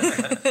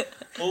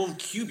 Old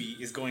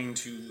QB is going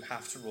to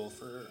have to roll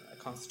for a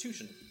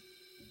Constitution.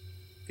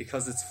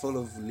 Because it's full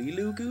of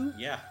Lilu goo?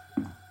 Yeah.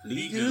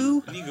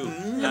 Ligu?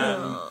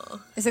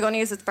 Is it going to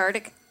use its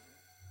bardic?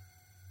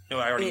 No,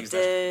 I already It used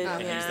did, that.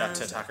 I yeah. used that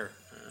to attack her.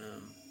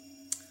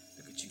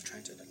 Look at you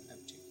trying to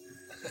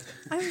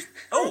out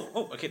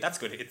you. Okay, that's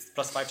good. It's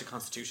 +5 to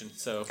Constitution,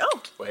 so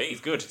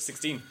he's good.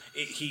 16.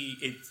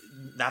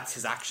 That's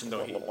his action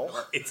though.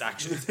 Its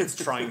action. It's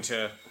trying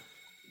to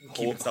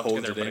keep itself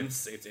hold together, it but in.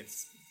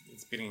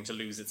 it's beginning to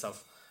lose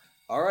itself.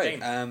 All right.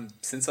 Dane.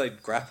 Since I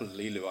grappled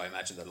Lilu, I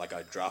imagine that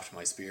I dropped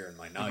my spear and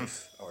my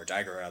knife, or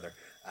dagger rather.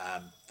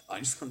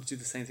 I'm just going to do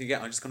the same thing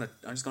again. I'm just going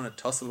to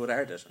tussle with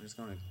Ardent. I'm just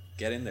going to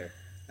get in there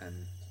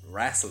and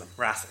wrestle him.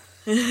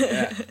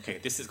 Yeah. Okay,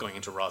 this is going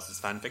into Roz's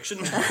fan fiction.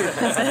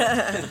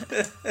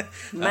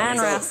 Man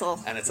wrestle.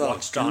 And it's all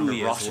Watched on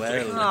gooey as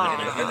erotically.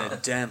 well in a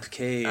damp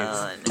cave.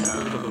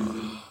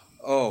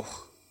 Oh,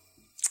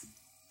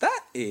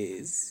 that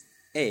is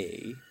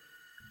a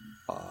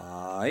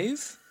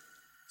 5.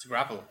 To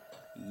grapple.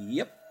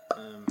 Yep.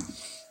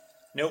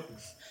 Nope.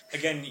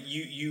 Again,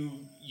 you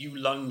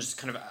lunged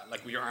kind of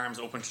like with your arms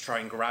open to try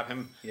and grab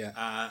him. Yeah.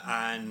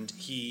 And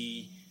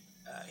he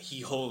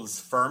holds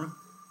firm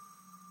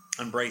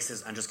and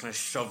braces and just kind of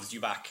shoves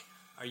you back.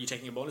 Are you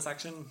taking a bonus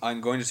action?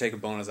 I'm going to take a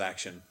bonus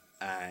action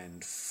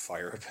and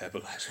fire a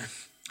pebble at him.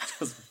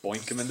 Just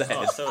boink him in the head.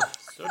 Oh,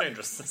 so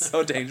dangerous.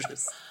 So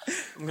dangerous.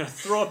 I'm going to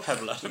throw a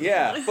pebble at him.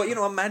 Yeah, but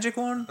a magic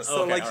one.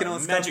 So Okay, it's alright,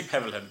 got, magic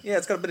pebble him. yeah,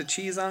 it's got a bit of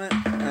cheese on it.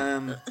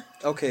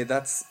 Okay,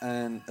 that's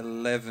an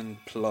 11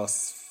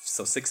 plus,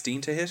 so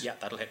 16 to hit. Yeah,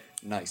 that'll hit.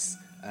 Nice.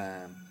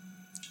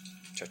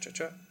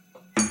 Cha.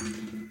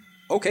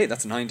 Okay,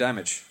 that's 9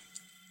 damage.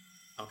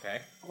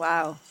 Okay,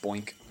 Wow.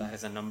 Boink. that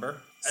is a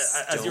number.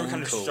 As you're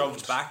kind of Stone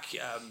shoved back,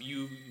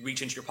 you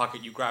reach into your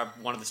pocket, you grab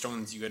one of the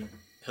stones you had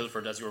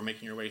pilfered as you were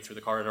making your way through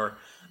the corridor,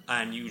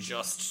 and you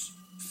just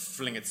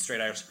fling it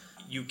straight out.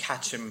 You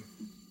catch him.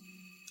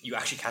 You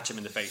actually catch him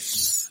in the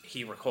face.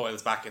 He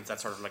recoils back into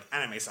that sort of like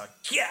anime style,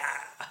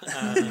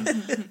 and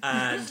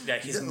yeah,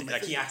 his entire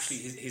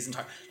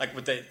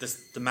with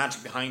the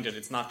magic behind it.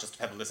 It's not just a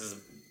pebble. This is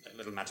a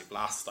little magic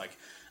blast,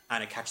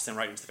 and it catches him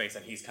right into the face,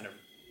 and he's kind of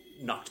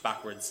knocked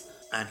backwards,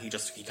 and he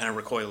kind of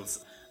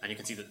recoils, and you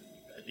can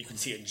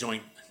see a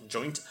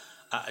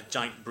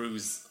giant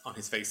bruise on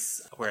his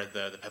face where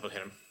the pebble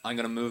hit him. I'm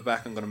going to move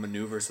back. I'm going to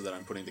maneuver so that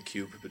I'm putting the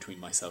cube between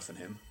myself and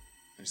him.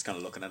 I'm just kind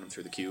of looking at him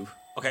through the cube.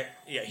 Okay,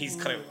 yeah, he's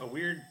kind of a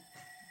weird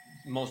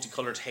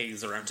multicolored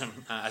haze around him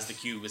as the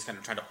cube is kind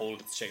of trying to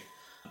hold its shape.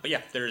 But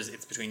yeah,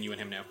 it's between you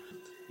and him now.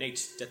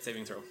 Nate, death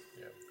saving throw.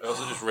 I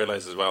also just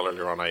realised as well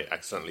earlier on I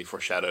accidentally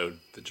foreshadowed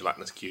the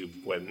gelatinous cube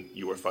when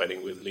you were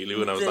fighting with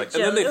Lilu, and I was like,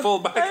 and then they fall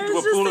back into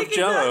a pool of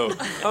jello.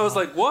 I was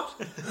like, what?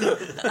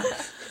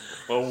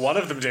 Well, one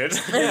of them did.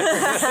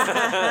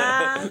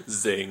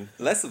 Zing.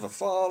 Less of a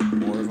fall,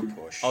 more of a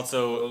push.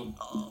 Also,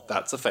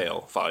 That's a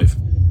fail. 5.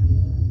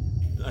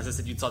 as I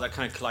said, you saw that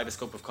kind of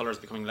kaleidoscope of colours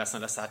becoming less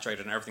and less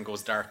saturated and everything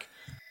goes dark.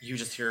 You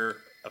just hear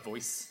a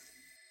voice.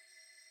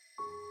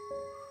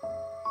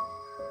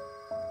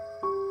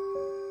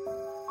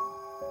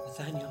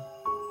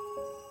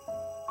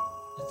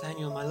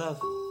 Nathaniel, my love.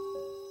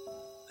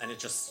 And it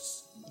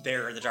just,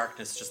 there in the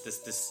darkness, just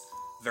this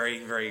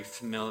very, very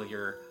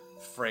familiar,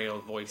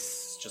 frail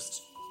voice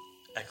just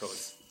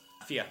echoes.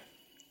 Fia.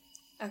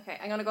 Okay,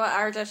 I'm gonna go at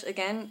Ardit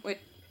again with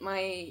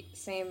my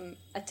same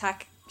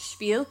attack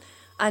spiel.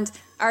 And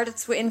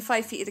Ardit's within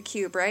 5 feet of the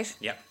cube, right?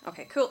 Yeah.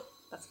 Okay, cool.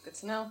 That's good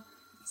to know.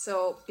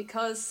 So,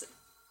 because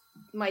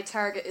my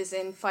target is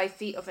in 5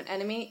 feet of an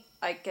enemy,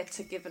 I get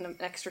to give an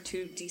extra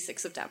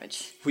 2d6 of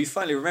damage. We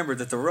finally remembered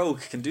that the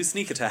rogue can do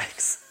sneak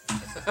attacks.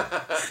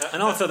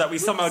 And also that we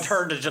somehow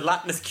turned a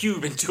gelatinous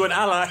cube into an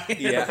ally.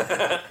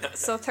 Yeah.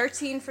 So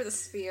 13 for the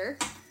spear.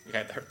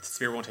 Okay, the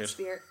spear won't hit.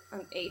 Spear,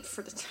 and 8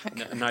 for the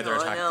dagger. Neither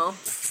Oh attack. no.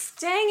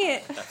 Dang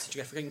it! That's what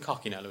you get for getting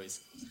cocky now, Louise.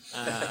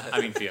 I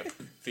mean, Fia.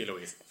 Fia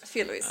Louise.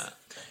 Feel Louise.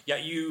 Yeah,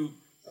 you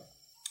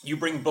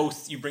bring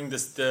both. You bring the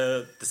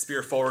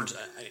spear forward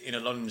in a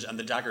lunge and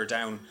the dagger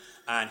down,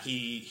 and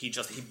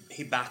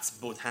he bats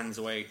both hands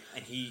away,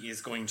 and he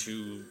is going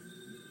to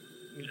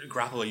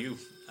grapple you.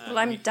 Well,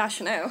 I'm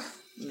dashing out.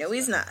 No,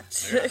 he's not.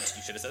 You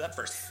should have said that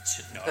first.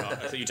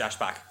 No, so you dash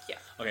back. Yeah.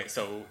 Okay,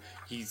 so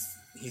he's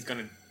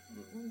gonna. Do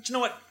you know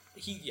what?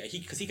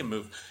 Because he can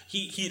move.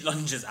 He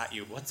lunges at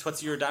you.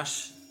 What's your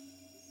dash?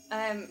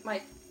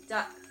 My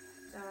dash.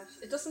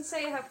 It doesn't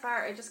say how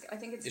far. I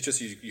think it's It's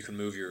just you can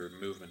move your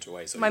movement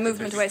away. So my you can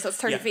movement pick- away, so it's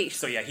 30 Yeah, feet.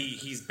 So yeah,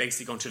 he's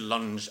basically going to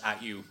lunge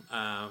at you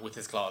with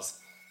his claws.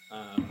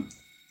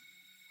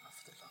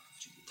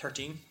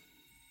 13.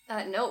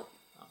 No.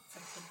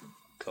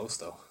 Close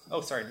though.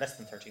 Oh, sorry, less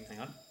than 13. Hang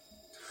on.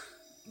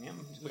 Yeah,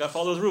 we gotta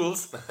follow those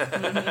rules.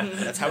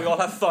 That's how we all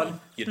have fun.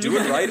 You do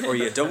it right or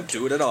you don't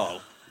do it at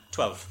all.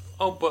 12.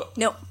 Oh, but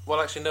No.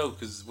 Well, actually, no,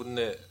 because wouldn't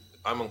it?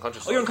 I'm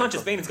unconscious. Oh, you're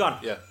unconscious. Bane is gone.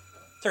 Yeah.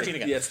 13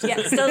 again. Yes.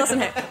 Yeah, still doesn't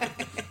hit.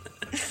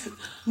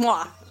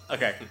 Mwah.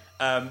 Okay.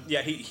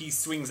 Yeah, he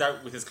swings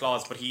out with his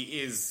claws, but he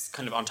is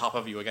kind of on top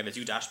of you again. As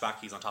you dash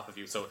back, he's on top of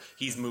you, so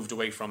he's moved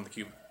away from the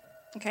cube.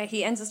 Okay,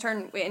 he ends his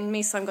turn in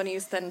me, so I'm going to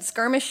use then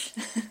skirmish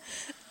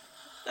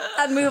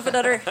and move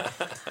another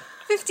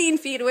 15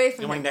 feet away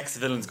from My him. next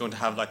villain's going to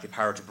have like the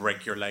power to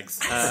break your legs.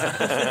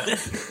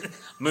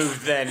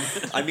 Move then.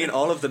 I mean,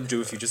 all of them do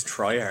if you just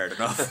try hard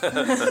enough.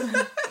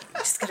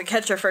 Just gotta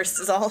catch her first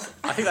is all.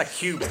 I think that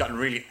cube's gotten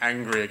really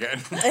angry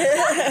again.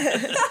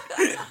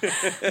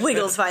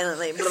 Wiggles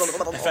violently. Blah, blah,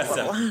 blah, blah,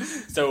 blah, blah.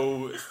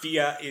 So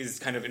Fia is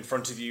kind of in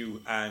front of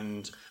you,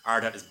 and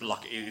Ardat is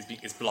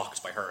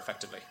blocked by her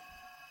effectively.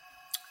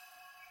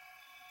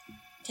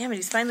 Damn it,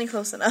 he's finally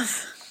close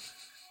enough.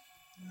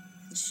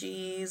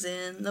 She's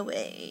in the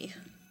way.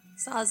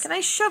 Can I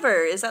shove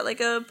her? Is that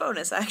like a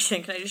bonus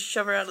action? Can I just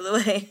shove her out of the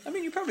way? I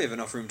mean, you probably have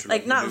enough room to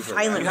Like, not maneuver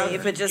violently,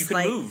 around. but just you can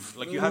like... move.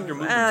 Like you have your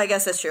movement. I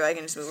guess that's true. I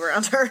can just move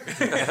around her.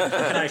 Can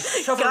I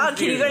shove her God,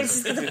 into can you guys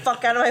just get the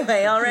fuck out of my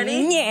way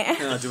already? Yeah.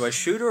 Now, do I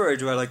shoot her or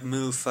do I like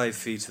move 5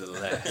 feet to the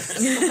left? Both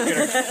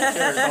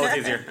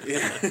easier.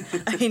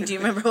 I mean, do you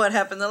remember what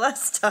happened the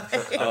last time?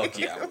 Oh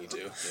yeah, we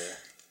do.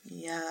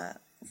 Yeah.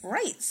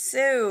 Right,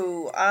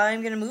 so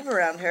I'm going to move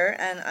around her,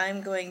 and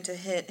I'm going to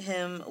hit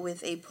him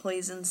with a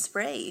poison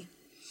spray.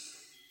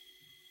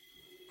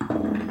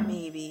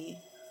 Maybe.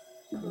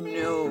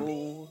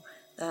 No.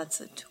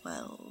 That's a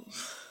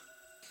 12.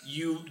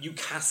 You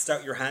cast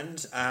out your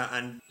hand,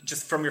 and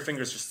just from your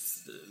fingers,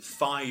 just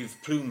 5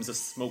 plumes of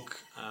smoke.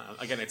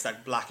 Again, it's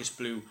that blackish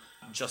blue.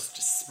 Just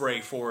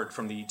spray forward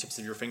from the tips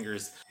of your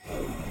fingers.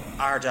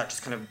 Ardat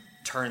just kind of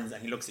turns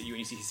and he looks at you, and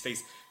you see his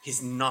face.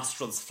 His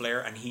nostrils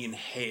flare, and he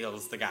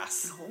inhales the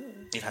gas. Oh.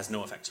 It has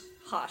no effect.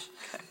 Hot.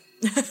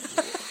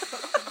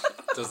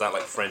 Does that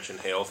like French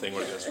inhale thing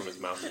where it goes from his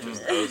mouth to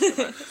his nose?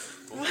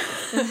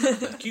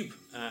 Cube.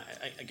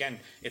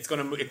 Again, it's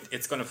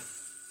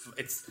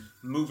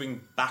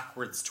moving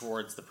backwards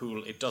towards the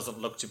pool. It doesn't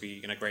look to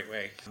be in a great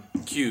way.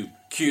 Cube.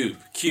 Cube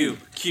is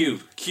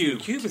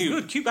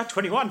good. Cube got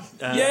 21.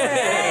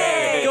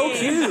 Yay! Go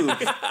Cube!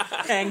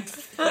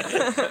 Thanks.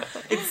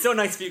 It's so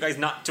nice for you guys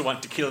not to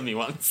want to kill me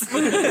once.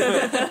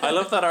 I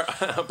love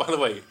that. By the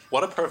way,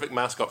 what a perfect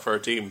mascot for our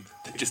team.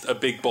 Just a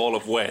big ball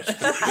of wet.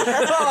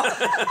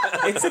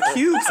 It's a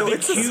cube, so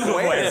it's a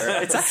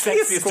square. It's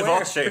actually a Sexiest of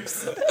all square.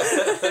 shapes.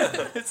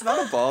 It's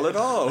not a ball at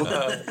all.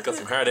 Got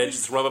some hard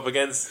edges to rub up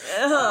against.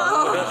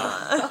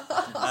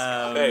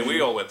 Hey, we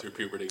all went through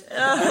puberty.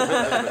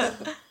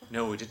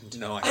 No, we didn't.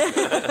 No,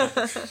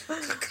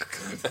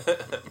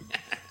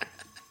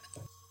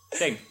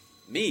 Same.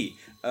 Me?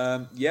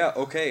 Yeah,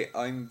 okay.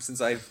 Since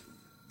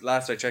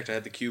last I checked, I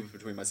had the cube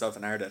between myself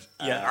and Ardat.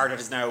 Yeah, Ardat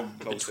is now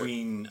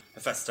between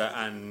Hephaestus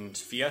and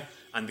Fia,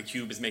 and the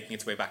cube is making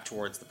its way back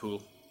towards the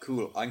pool.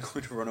 Cool. I'm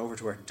going to run over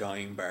to our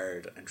dying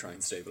bard and try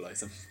and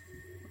stabilize him.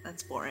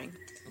 That's boring.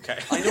 Okay.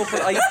 I know,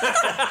 but I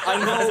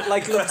know,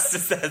 like, look,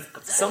 Hephaestus says,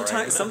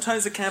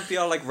 sometimes it can't be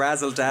all like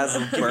razzle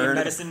dazzle give me a burn.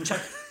 medicine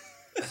check.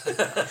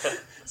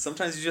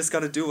 Sometimes you just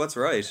got to do what's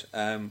right.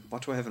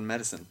 What do I have in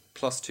medicine?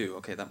 +2.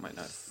 Okay, that might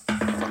not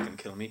fucking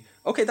kill me.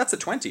 Okay, that's a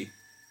 20.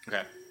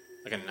 Okay.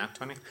 Like a nat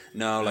 20?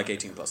 No, like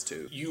 18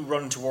 +2. You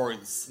run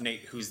towards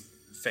Nate, who's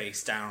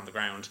face down on the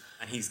ground,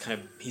 and he's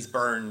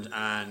burned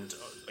and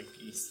like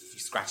you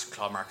scratched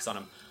claw marks on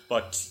him.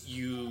 But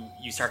you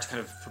start to kind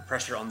of put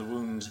pressure on the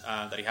wound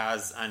that he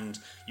has, and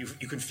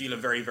you can feel a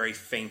very, very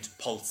faint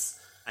pulse,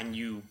 and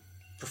you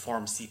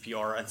perform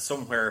CPR, and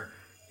somewhere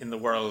in the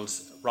world,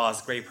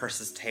 Roz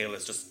Greypurse's tail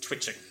is just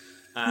twitching.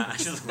 And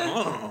she's like,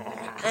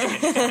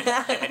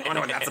 I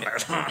wonder what that's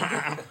about.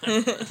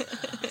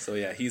 So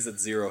yeah, he's at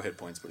 0 hit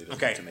points, but he doesn't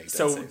Okay, have to make that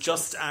so save.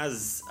 just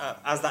as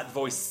that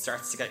voice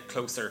starts to get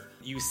closer,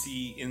 you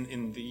see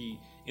in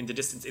the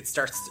distance,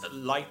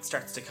 light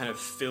starts to kind of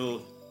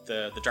fill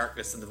the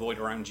darkness and the void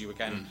around you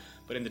again.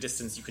 But in the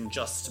distance, you can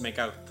just make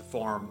out the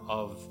form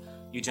of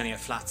Eugenia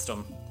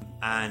Flatstum,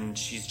 and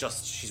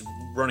she's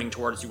running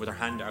towards you with her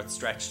hand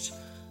outstretched.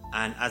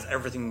 And as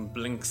everything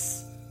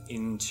blinks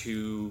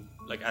into,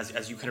 like,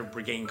 as you kind of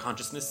regain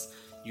consciousness,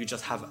 you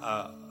just have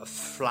a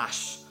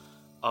flash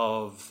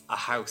of a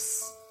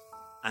house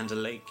and a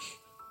lake,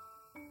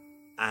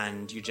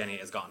 and Eugenia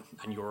is gone,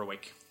 and you're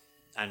awake.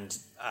 And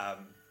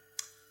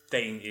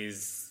Thane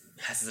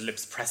has his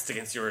lips pressed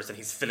against yours, and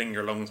he's filling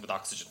your lungs with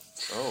oxygen.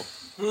 Oh.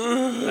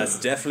 That's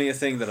definitely a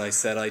thing that I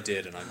said I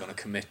did, and I'm going to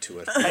commit to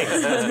it.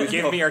 Hey,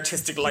 give me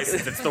artistic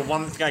license. It's the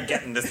one thing I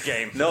get in this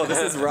game. No, this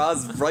is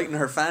Roz writing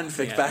her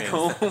fanfic back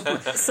home.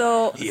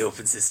 So He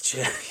opens his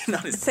chest.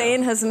 Not his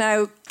Thane has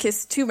now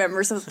kissed 2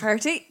 members of the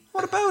party.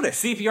 What about it?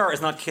 CPR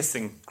is not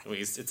kissing,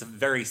 Louise. It's a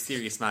very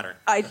serious matter.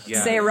 I'd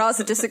say Roz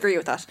would disagree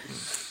with that.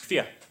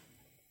 Thea.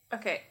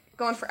 Okay,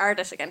 going for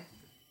Ardit again.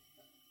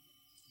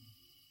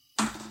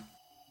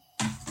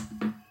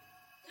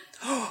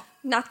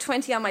 Nat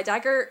 20 on my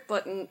dagger,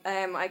 but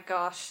I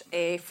got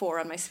a 4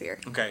 on my spear.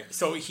 Okay,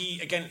 so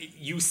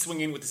you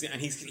swing in with the and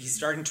he's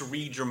starting to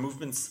read your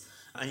movements,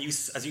 and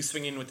as you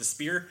swing in with the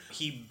spear,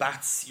 he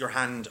bats your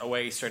hand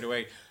away straight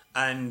away,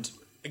 and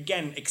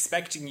again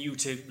expecting you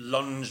to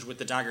lunge with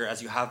the dagger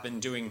as you have been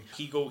doing.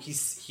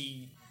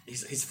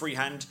 His free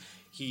hand,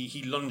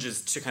 he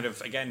lunges to kind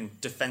of again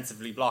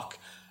defensively block,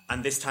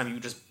 and this time you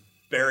just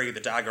bury the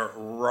dagger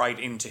right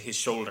into his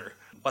shoulder.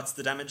 What's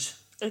the damage?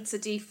 It's a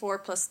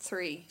D4 plus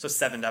 3. So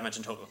 7 damage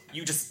in total.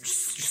 You just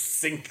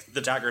sink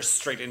the dagger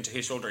straight into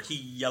his shoulder. He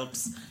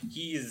yelps.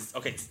 He's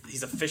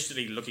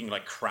officially looking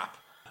like crap.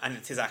 And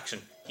it's his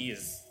action. He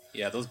is...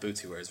 Yeah, those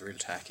boots he wears are real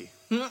tacky.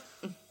 But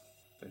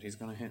he's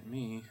going to hit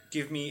me.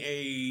 Give me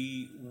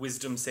a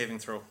wisdom saving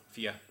throw,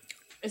 Fia.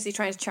 Is he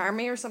trying to charm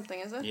me or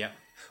something, is it? Yeah.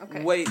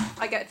 Okay. Wait.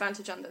 I get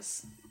advantage on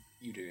this.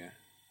 You do,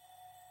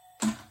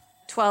 yeah.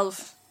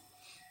 12.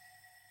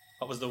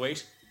 What was the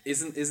weight?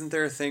 Isn't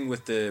there a thing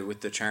with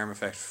the charm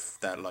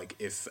effect that, like,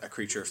 if a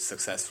creature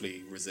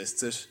successfully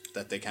resists it,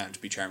 that they can't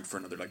be charmed for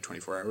another, like,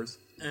 24 hours?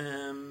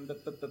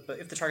 But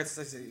if the target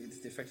successes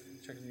the effect of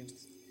the target...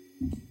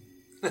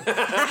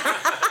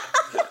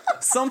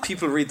 Some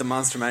people read the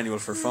monster manual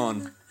for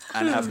fun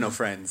and have no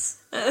friends.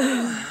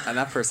 And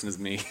that person is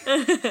me.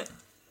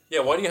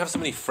 Yeah, why do you have so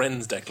many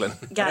friends, Declan?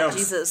 Yeah,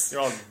 Jesus.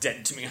 You're all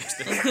dead to me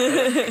after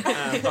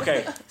this.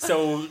 Okay,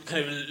 so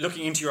kind of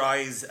looking into your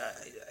eyes,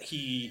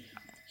 he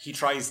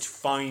tries to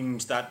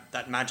find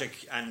that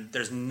magic, and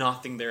there's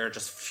nothing there,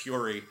 just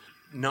fury.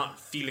 Not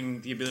feeling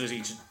the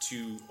ability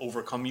to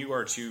overcome you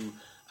or to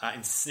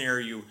ensnare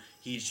you.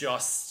 He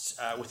just,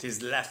 with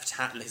his left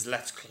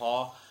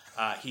claw,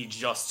 he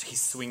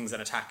swings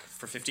an attack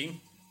for 15.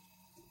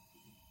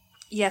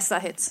 Yes,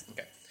 that hits.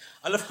 Okay.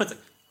 I love how it's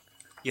like,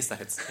 yes, that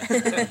hits.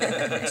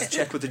 Just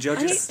check with the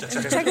judges.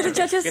 Check with the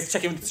judges. Yes,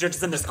 check in with the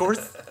judges and their scores.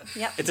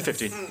 Yep. It's a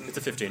 15. It's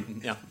a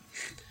 15, yeah.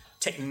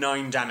 Take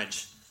 9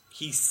 damage.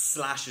 He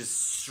slashes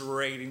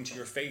straight into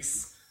your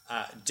face,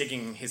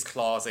 digging his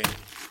claws in.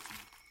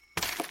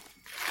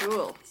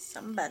 Cool.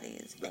 Somebody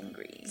is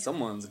angry.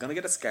 Someone's going to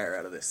get a scar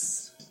out of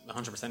this.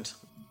 100%.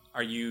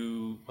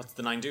 What's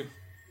the 9 do?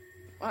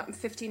 Well, I'm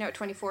 15 out of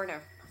 24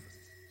 now.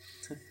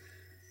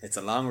 It's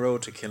a long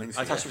road to killing I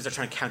Fia. thought she was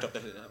trying to count up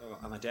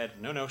am I dead?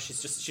 No, she's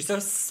so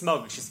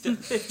smug. She's still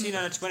 15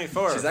 out of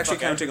 24. She's actually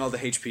Okay. counting all the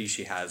HP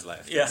she has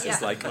left. Yeah. It's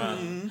just like,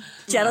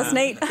 Jealous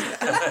Nate.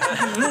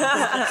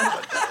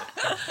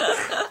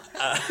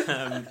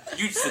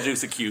 You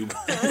seduce a cube.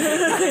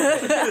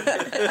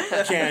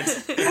 Can't.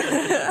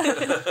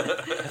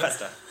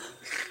 Vesta.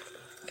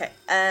 Okay.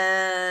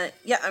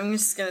 Yeah, I'm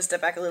just gonna step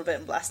back a little bit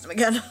and blast him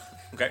again.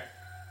 Okay.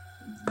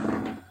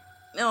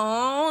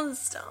 No,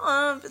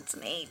 stop. It's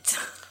Nate.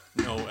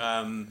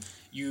 No,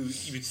 you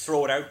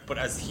throw it out, but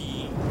as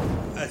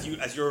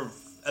your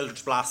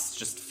Eldritch Blast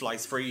just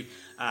flies free,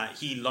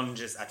 he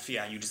lunges at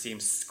Fia. You just see him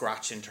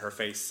scratch into her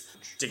face,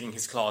 digging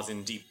his claws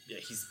in deep. Yeah,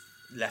 he's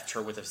left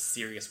her with a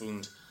serious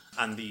wound,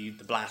 and the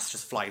blast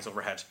just flies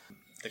overhead.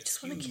 I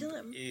just wanna kill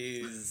him.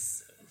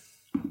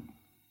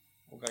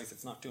 Oh, guys,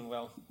 it's not doing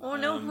well. Oh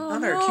no.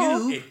 not our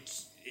cube.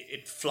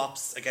 It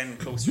flops again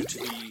closer to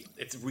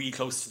it's really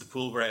close to the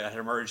pool where it had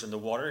emerged in the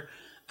water,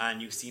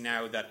 and you see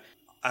now that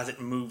as it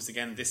moves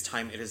again, this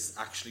time it has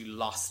actually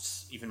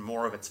lost even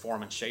more of its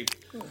form and shape,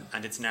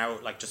 and it's now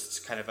like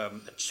just kind of a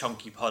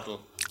chunky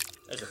puddle.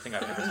 There's a thing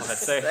I've never thought I'd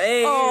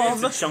say.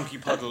 It's a chunky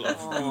puddle of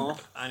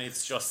goop, and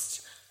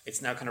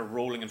it's now kind of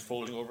rolling and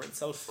folding over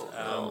itself.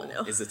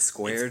 Is it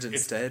squared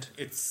instead?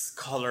 Its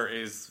color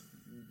is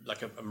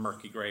like a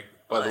murky grey.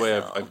 By the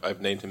way, I've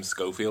named him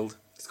Schofield.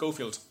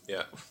 Schofield.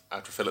 Yeah,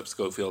 after Philip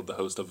Schofield, the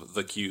host of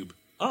The Cube.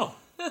 Oh.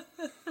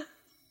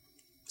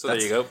 So there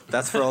you go.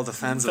 That's for all the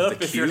fans of Philip,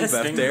 the if you're Cube out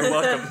listening, there. you're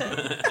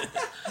welcome.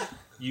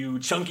 You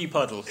chunky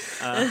puddle.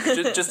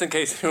 Just in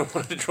case you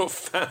wanted to draw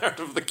fan art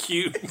of The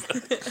Cube.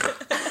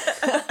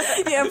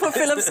 Yeah, put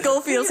Philip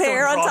Schofield's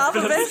hair on top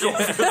of it.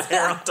 Schofield's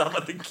hair on top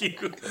of the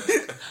cube.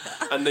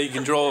 And then you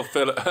can draw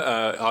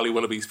Holly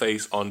Willoughby's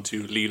face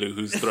onto Lilu,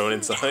 who's thrown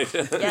inside.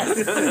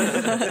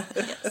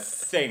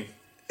 Same.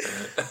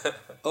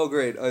 Oh,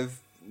 great. I've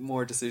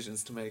more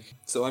decisions to make.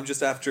 So I'm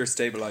just after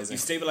stabilizing. You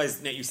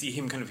stabilize, Nate, you see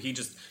him kind of,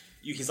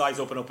 his eyes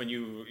open up and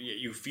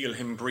you feel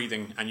him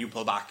breathing and you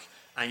pull back.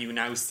 And you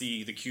now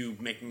see the cube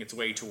making its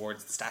way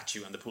towards the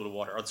statue and the pool of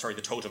water. Or sorry,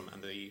 the totem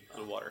and the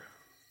pool of water.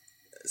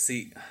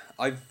 See,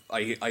 I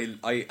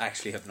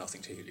actually have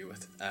nothing to heal you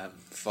with.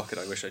 Fuck it,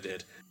 I wish I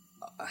did.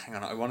 Hang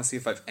on, I want to see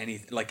if I've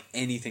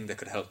anything that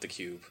could help the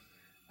cube.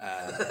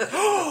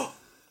 I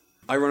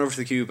run over to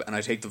the cube and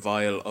I take the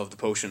vial of the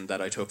potion that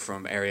I took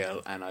from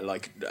Ariel and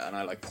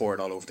I pour it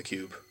all over the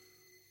cube.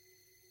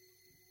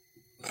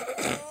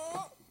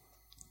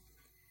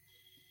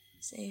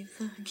 Save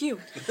the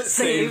cube.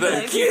 Save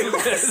the cube.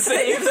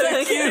 Save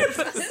the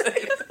cube.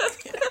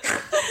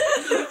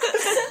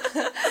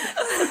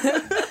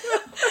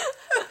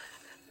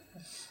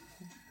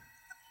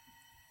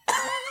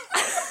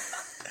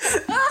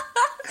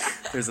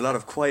 There's a lot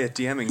of quiet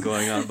DMing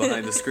going on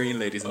behind the screen,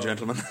 ladies and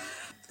gentlemen.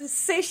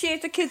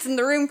 Satiate the kids in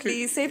the room,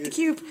 please. Save the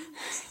cube.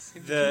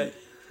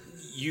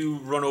 You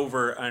run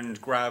over and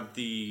grab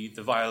the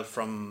vial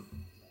from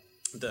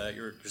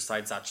your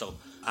side satchel,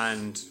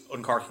 and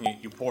uncorking it,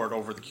 you pour it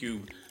over the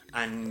cube,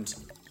 and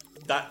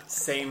that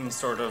same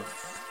sort of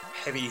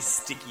heavy,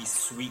 sticky,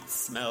 sweet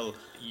smell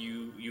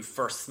you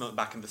first smelled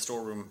back in the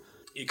storeroom,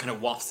 it kind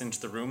of wafts into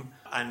the room,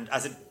 and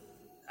as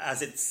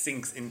it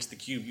sinks into the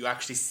cube, you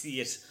actually see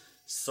it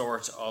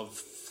sort of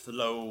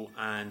flow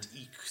and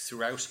eke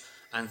throughout,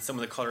 and some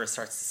of the colour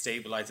starts to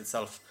stabilise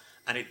itself,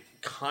 and it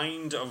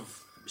kind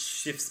of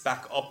shifts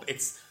back up.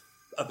 It's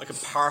like a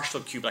partial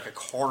cube, like a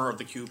corner of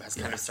the cube has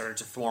kind of started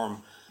to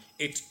form.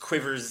 It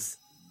quivers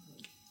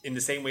in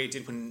the same way it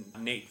did when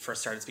Nate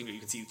first started speaking.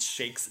 You can see it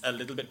shakes a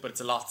little bit, but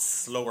it's a lot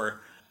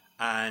slower,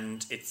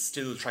 and it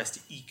still tries to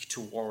eke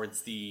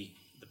towards the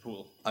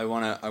pool. I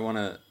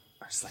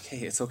was like, hey,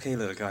 it's okay,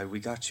 little guy, we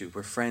got you.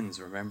 We're friends,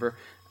 remember?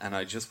 And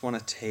I just want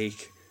to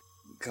take...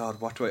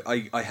 God, what do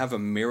I have a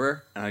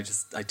mirror, and I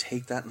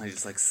take that and I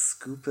just like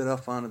scoop it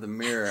up onto the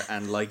mirror,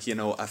 and like, you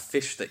know, a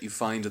fish that you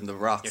find in the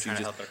rocks,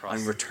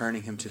 I'm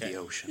returning him to the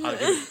ocean.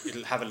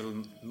 It'll have a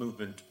little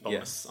movement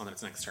bonus on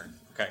its next turn.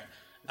 Okay.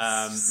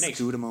 Nate,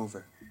 scoot him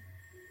over.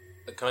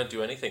 Can I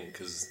do anything?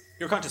 Because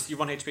you're conscious. You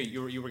 1 HP.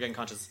 You were getting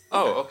conscious.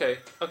 Oh, okay.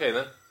 Okay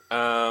then.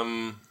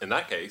 In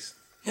that case,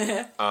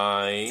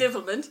 I.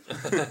 Devilment.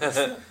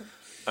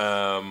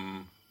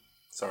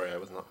 Sorry, I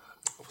wasn't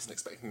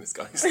expecting this,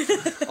 guys.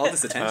 All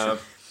this attention.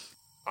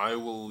 I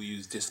will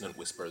use Dissonant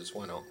Whispers.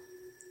 Why not?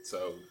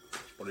 So,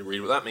 want to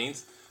read what that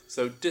means?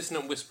 So,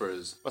 Dissonant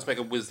Whispers must make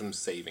a Wisdom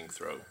saving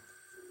throw.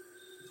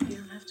 You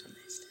don't have to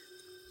list.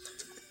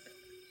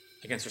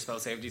 Against your spell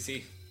save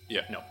DC?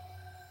 Yeah. No.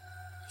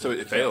 So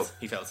it failed.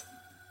 He fails.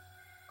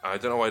 I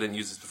don't know why I didn't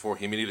use this before.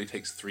 He immediately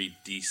takes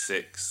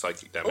 3d6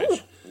 psychic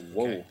damage.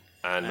 Whoa. Okay.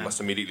 And must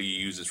immediately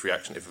use its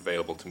reaction if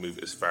available to move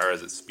as far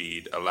as its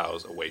speed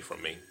allows away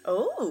from me.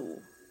 Oh.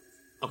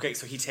 Okay,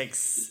 so he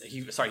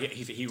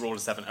rolled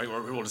a 7. He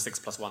rolled a 6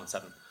 plus 1,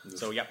 7.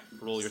 So yeah,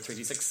 roll your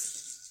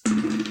 3d6.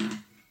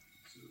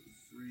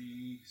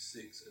 3,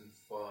 6, and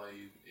 5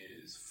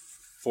 is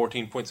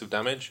 14 points of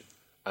damage.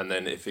 And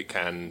then if he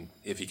can,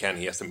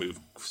 he has to move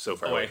so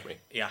far away from me.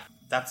 Yeah,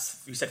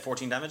 you said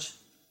 14 damage?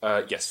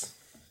 Yes.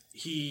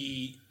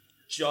 He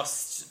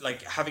just,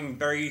 like, having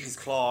buried his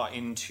claw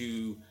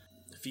into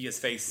Fia's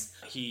face,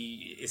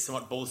 he is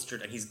somewhat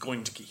bolstered, and he's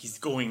going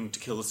to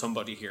kill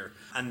somebody here.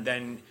 And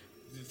then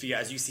Fia,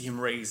 as you see him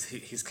raise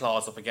his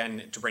claws up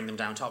again to bring them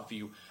down top of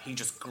you, he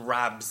just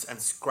grabs and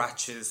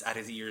scratches at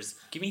his ears.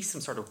 Give me some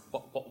sort of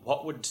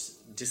what would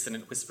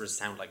Dissonant Whispers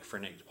sound like for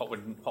Nate? What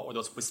would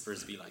those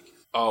whispers be like?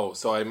 Oh,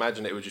 so I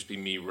imagine it would just be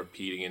me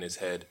repeating in his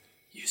head,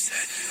 "You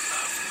said you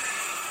loved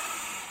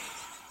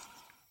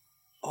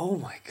me." Oh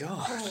my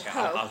god. Okay,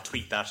 I'll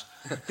tweet that.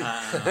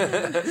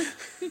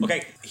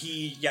 Okay,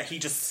 he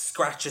just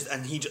scratches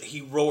and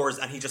he roars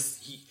and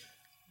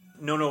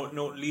No,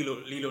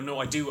 Lilo, no,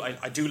 I do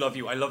love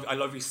you. I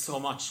love you so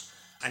much.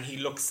 And he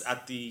looks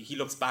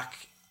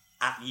back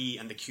at ye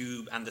and the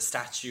cube and the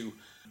statue.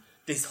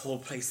 This whole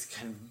place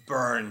can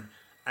burn,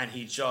 and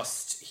he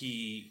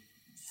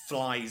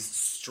flies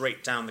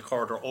straight down the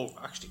corridor. Oh,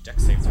 actually,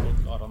 Dex saves. Oh,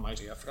 God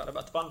almighty, I forgot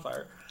about the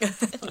bonfire.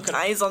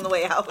 Eyes on the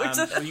way out.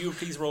 Will you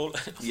please roll?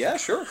 Yeah,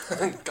 sure.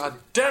 God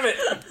damn it!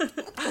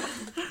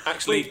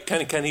 Actually,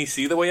 can he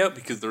see the way out?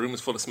 Because the room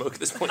is full of smoke at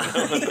this point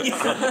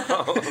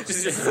now.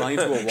 Just flying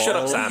to a wall. Shut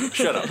up, Sam.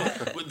 Shut up.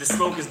 The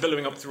smoke is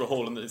billowing up through a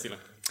hole in the ceiling.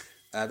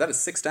 That is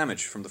 6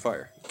 damage from the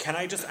fire. Can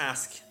I just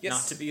ask, Yes.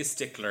 not to be a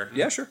stickler,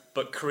 Yeah, sure.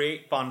 but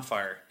create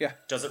bonfire, Yeah.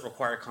 does it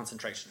require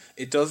concentration?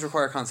 It does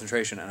require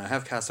concentration, and I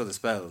have cast other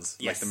spells,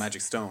 like Yes. the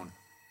magic stone.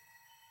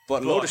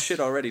 But a load of shit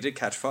already did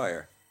catch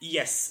fire.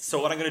 Yes,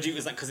 so what I'm going to do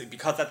is,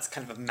 because that's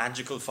kind of a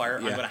magical fire,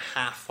 I'm Yeah. going to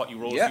half what you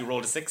rolled. Yeah. If you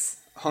rolled a 6.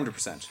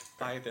 100%.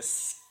 By the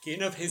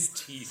skin of his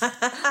teeth.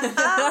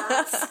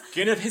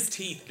 Skin of his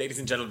teeth, ladies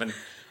and gentlemen.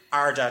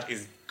 Ardat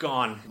is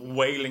gone,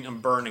 wailing and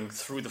burning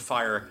through the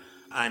fire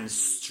and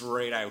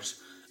straight out.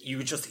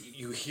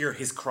 You hear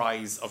his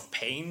cries of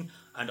pain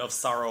and of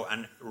sorrow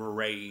and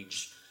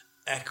rage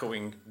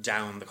echoing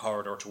down the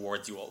corridor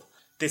towards you all.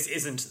 This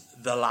isn't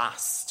the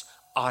last.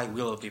 I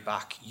will be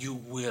back. You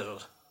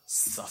will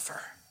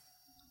suffer.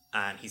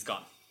 And he's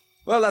gone.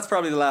 Well, that's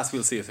probably the last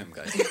we'll see of him,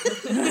 guys.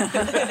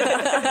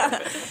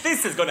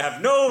 This is going to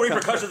have no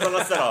repercussions on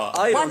us at all.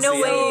 I don't no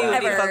see way any-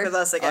 Maybe ever. fuck with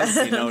us I again.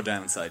 see no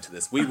downside to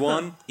this. We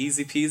won,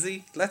 easy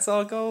peasy. Let's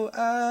all go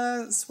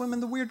swim in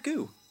the weird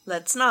goo.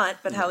 Let's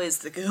not, but how is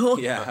the goo?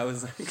 Yeah, how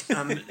is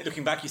that?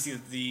 Looking back, you see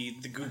that the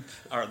goop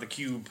or the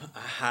cube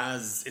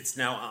it's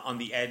now on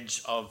the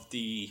edge of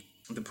the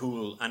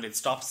pool, and it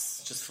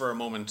stops just for a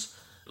moment,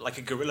 like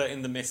a gorilla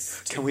in the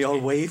mist. Can we all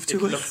wave to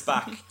it? It looks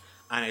back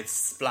and it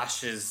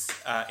splashes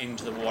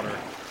into the water,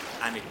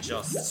 and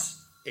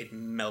it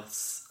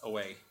melts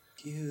away.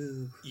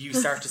 You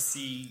start to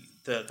see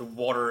the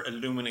water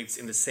illuminates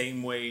in the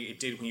same way it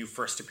did when you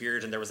first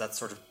appeared, and there was that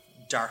sort of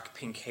dark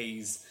pink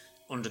haze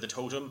under the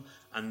totem,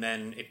 and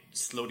then it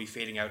slowly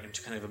fading out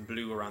into kind of a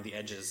blue around the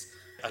edges.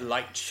 A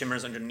light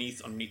shimmers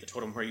underneath the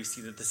totem, where you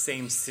see that the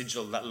same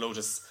sigil, that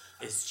lotus,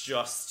 is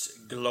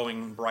just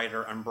glowing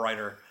brighter and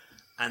brighter.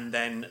 And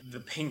then the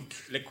pink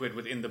liquid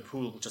within the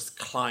pool just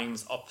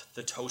climbs up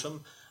the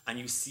totem, and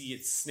you see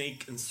it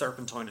snake and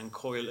serpentine and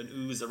coil and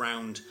ooze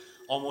around,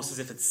 almost as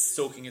if it's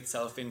soaking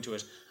itself into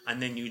it.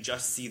 And then you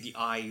just see the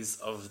eyes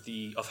of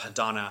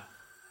Hadana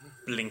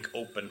blink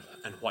open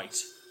and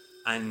white.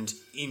 And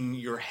in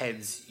your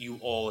heads, you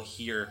all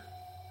hear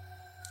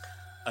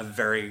a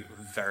very,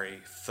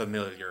 very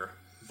familiar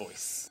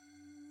voice.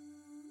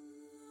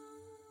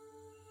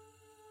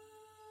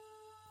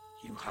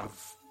 You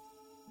have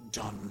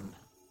done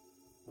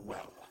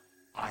well.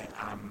 I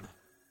am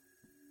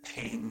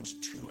pained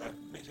to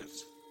admit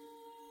it,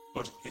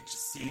 but it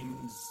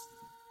seems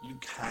you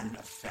can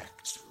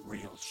affect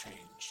real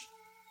change.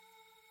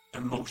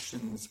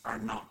 Emotions are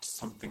not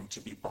something to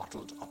be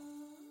bottled up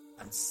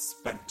and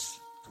spent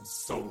and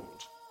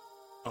sold.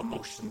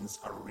 Emotions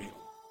are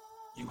real.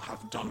 You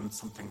have done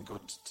something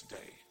good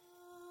today.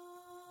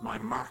 My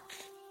mark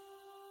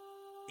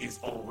is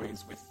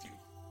always with you.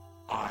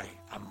 I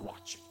am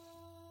watching.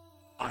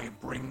 I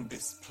bring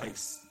this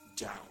place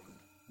down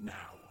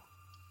now.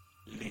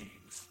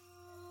 Leave.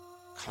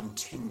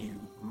 Continue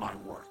my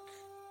work.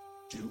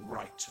 Do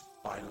right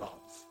by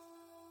love.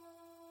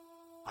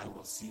 I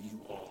will see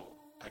you all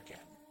again.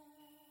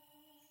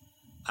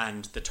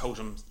 And the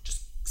totem,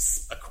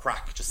 a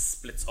crack just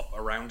splits up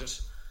around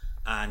it,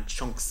 and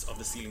chunks of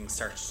the ceiling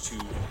start to,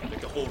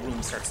 the whole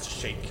room starts to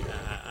shake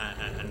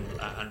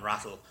and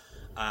rattle.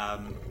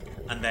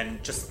 And then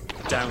just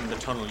down the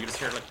tunnel, you just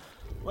hear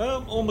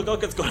well, oh my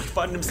God, it's going to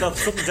find himself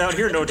something down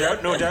here, no doubt.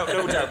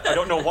 I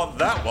don't know what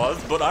that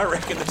was, but I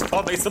reckon it's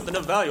probably something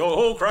of value.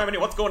 Oh, criminy,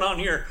 what's going on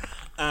here?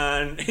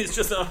 And he's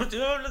just,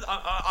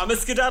 I'm a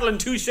skedaddling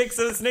 2 shakes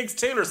of a snake's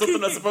tail or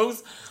something, I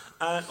suppose.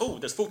 And,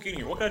 there's folk in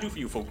here. What can I do for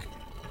you, folk?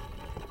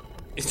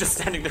 He's just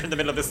standing there in the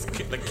middle of this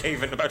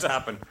cave-in about to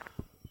happen.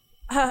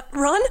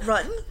 Run?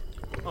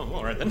 Oh,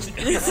 all right then.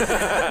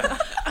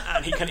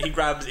 And he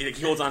grabs, he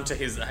holds onto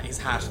his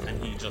hat,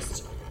 and he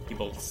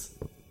bolts.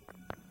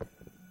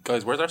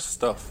 Guys, where's our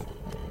stuff?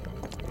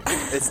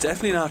 It's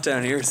definitely not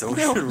down here, so we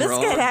No, should let's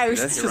run. get out. Let's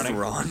You're just running.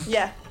 run.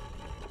 Yeah.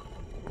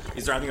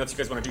 Is there anything else you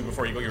guys want to do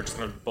before you go? You're just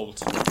going to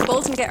bolt.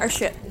 Bolt and get our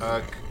shit.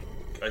 I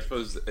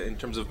suppose in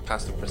terms of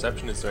passive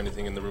perception, is there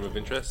anything in the room of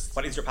interest?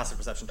 What is your passive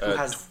perception? Who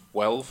has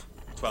 12.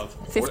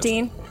 12?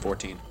 15.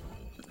 14.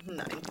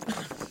 9.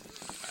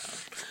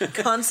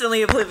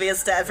 Constantly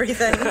oblivious to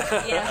everything.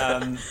 Yeah.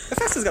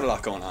 Hephaestus got a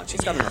lot going on.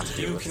 She's got enough to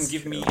do. You can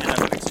give me an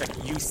athletics check.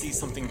 You see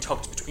something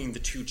tucked between the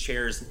 2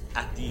 chairs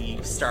at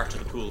the start of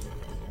the pool.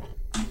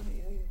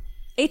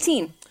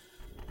 18.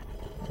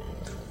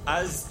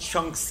 As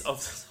chunks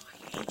of...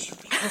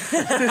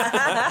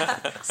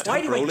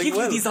 Why do I rolling give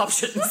well. you these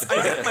options?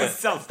 I hate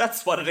myself.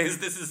 That's what it is.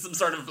 This is some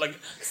sort of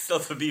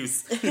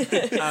self-abuse.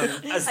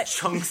 As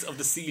chunks of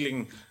the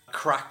ceiling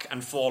crack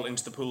and fall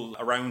into the pool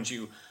around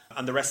you,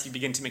 and the rest of you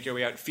begin to make your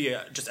way out.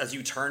 Fia, just as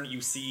you turn, you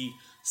see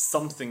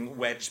something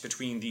wedged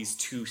between these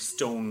 2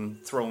 stone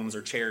thrones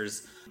or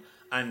chairs,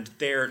 and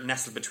there,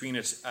 nestled between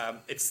it,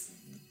 it's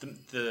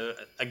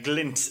a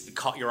glint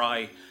caught your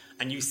eye,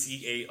 and you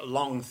see a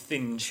long,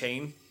 thin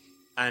chain,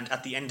 and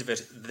at the end of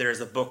it,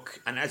 there's a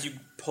book, and as you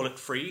pull it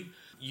free,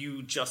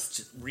 you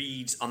just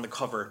read on the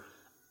cover,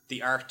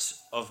 "The Art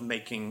of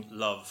Making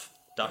Love, ...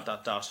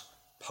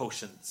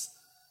 potions.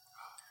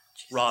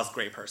 Roz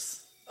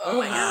Greypurse." Oh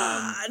my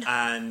god.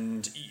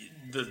 And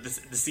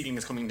the ceiling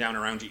is coming down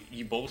around you.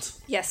 You bolt.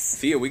 Yes.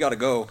 Fia, we gotta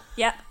go.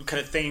 Yeah.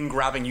 Kind of thing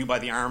grabbing you by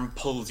the arm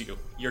pulls you.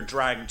 You're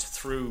dragged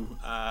through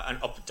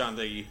and up down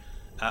the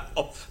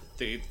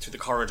through the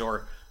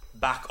corridor,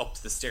 back up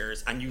the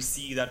stairs, and you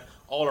see that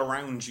all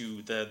around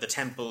you, the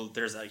temple,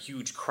 there's a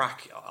huge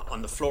crack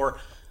on the floor,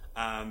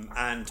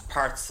 and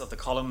parts of the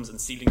columns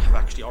and ceiling have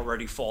actually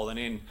already fallen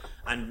in,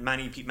 and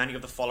many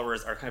of the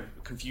followers are kind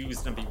of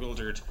confused and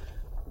bewildered,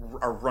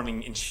 are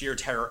running in sheer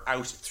terror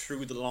out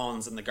through the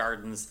lawns and the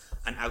gardens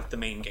and out the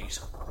main gate.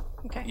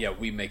 Okay. Yeah,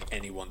 we make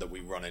anyone that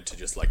we run into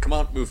just like, come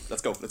on, move,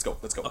 let's go.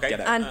 Okay. Get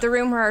out. And the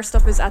room where our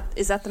stuff is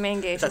at the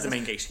main gate. That's the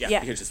main gate. Yeah.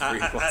 Yeah. You're just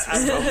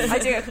I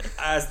do.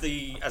 As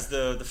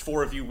the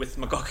four of you with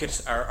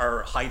McGucket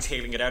are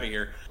hightailing it out of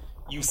here,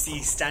 you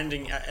see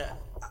standing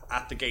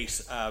at the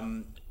gate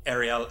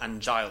Ariel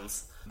and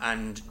Giles.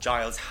 And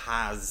Giles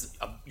has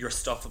your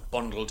stuff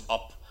bundled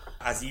up.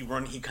 As you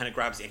run, he kind of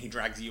grabs you and he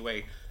drags you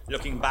away.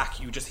 Looking back,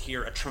 you just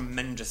hear a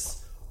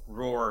tremendous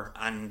roar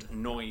and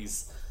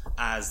noise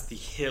as the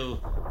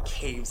hill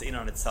caves in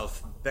on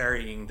itself,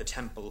 burying the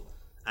temple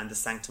and the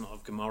sanctum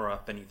of Gomorrah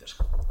beneath it.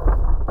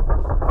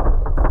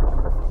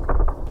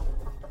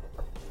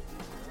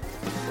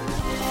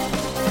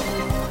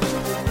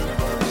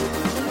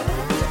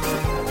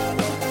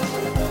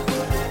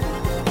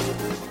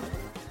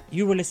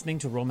 You were listening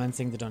to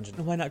Romancing the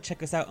Dungeon. Why not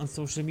check us out on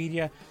social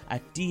media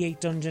at D8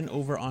 Dungeon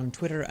over on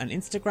Twitter and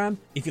Instagram.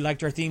 If you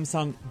liked our theme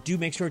song, do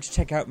make sure to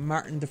check out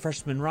Martin the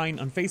Freshman Ryan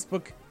on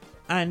Facebook.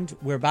 And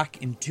we're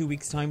back in 2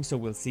 weeks' time, so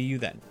we'll see you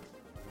then.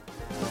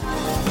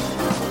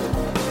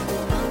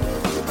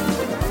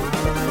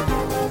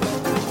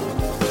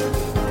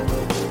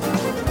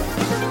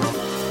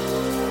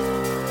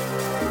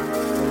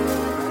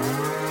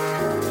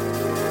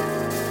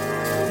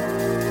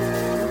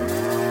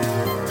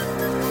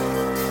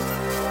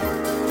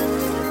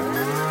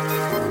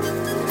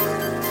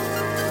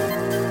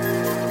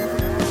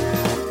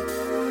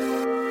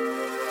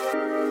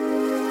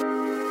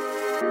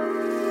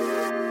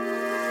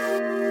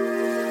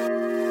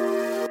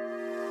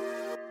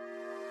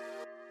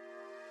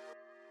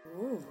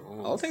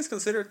 All things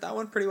considered, that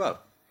went pretty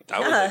well.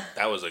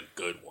 That was a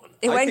good one.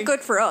 It I went think-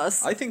 good for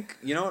us. I think,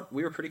 you know what,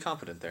 we were pretty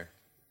confident there.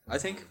 I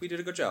think we did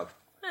a good job.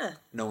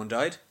 No one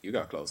died, you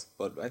got close,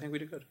 but I think we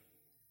did good.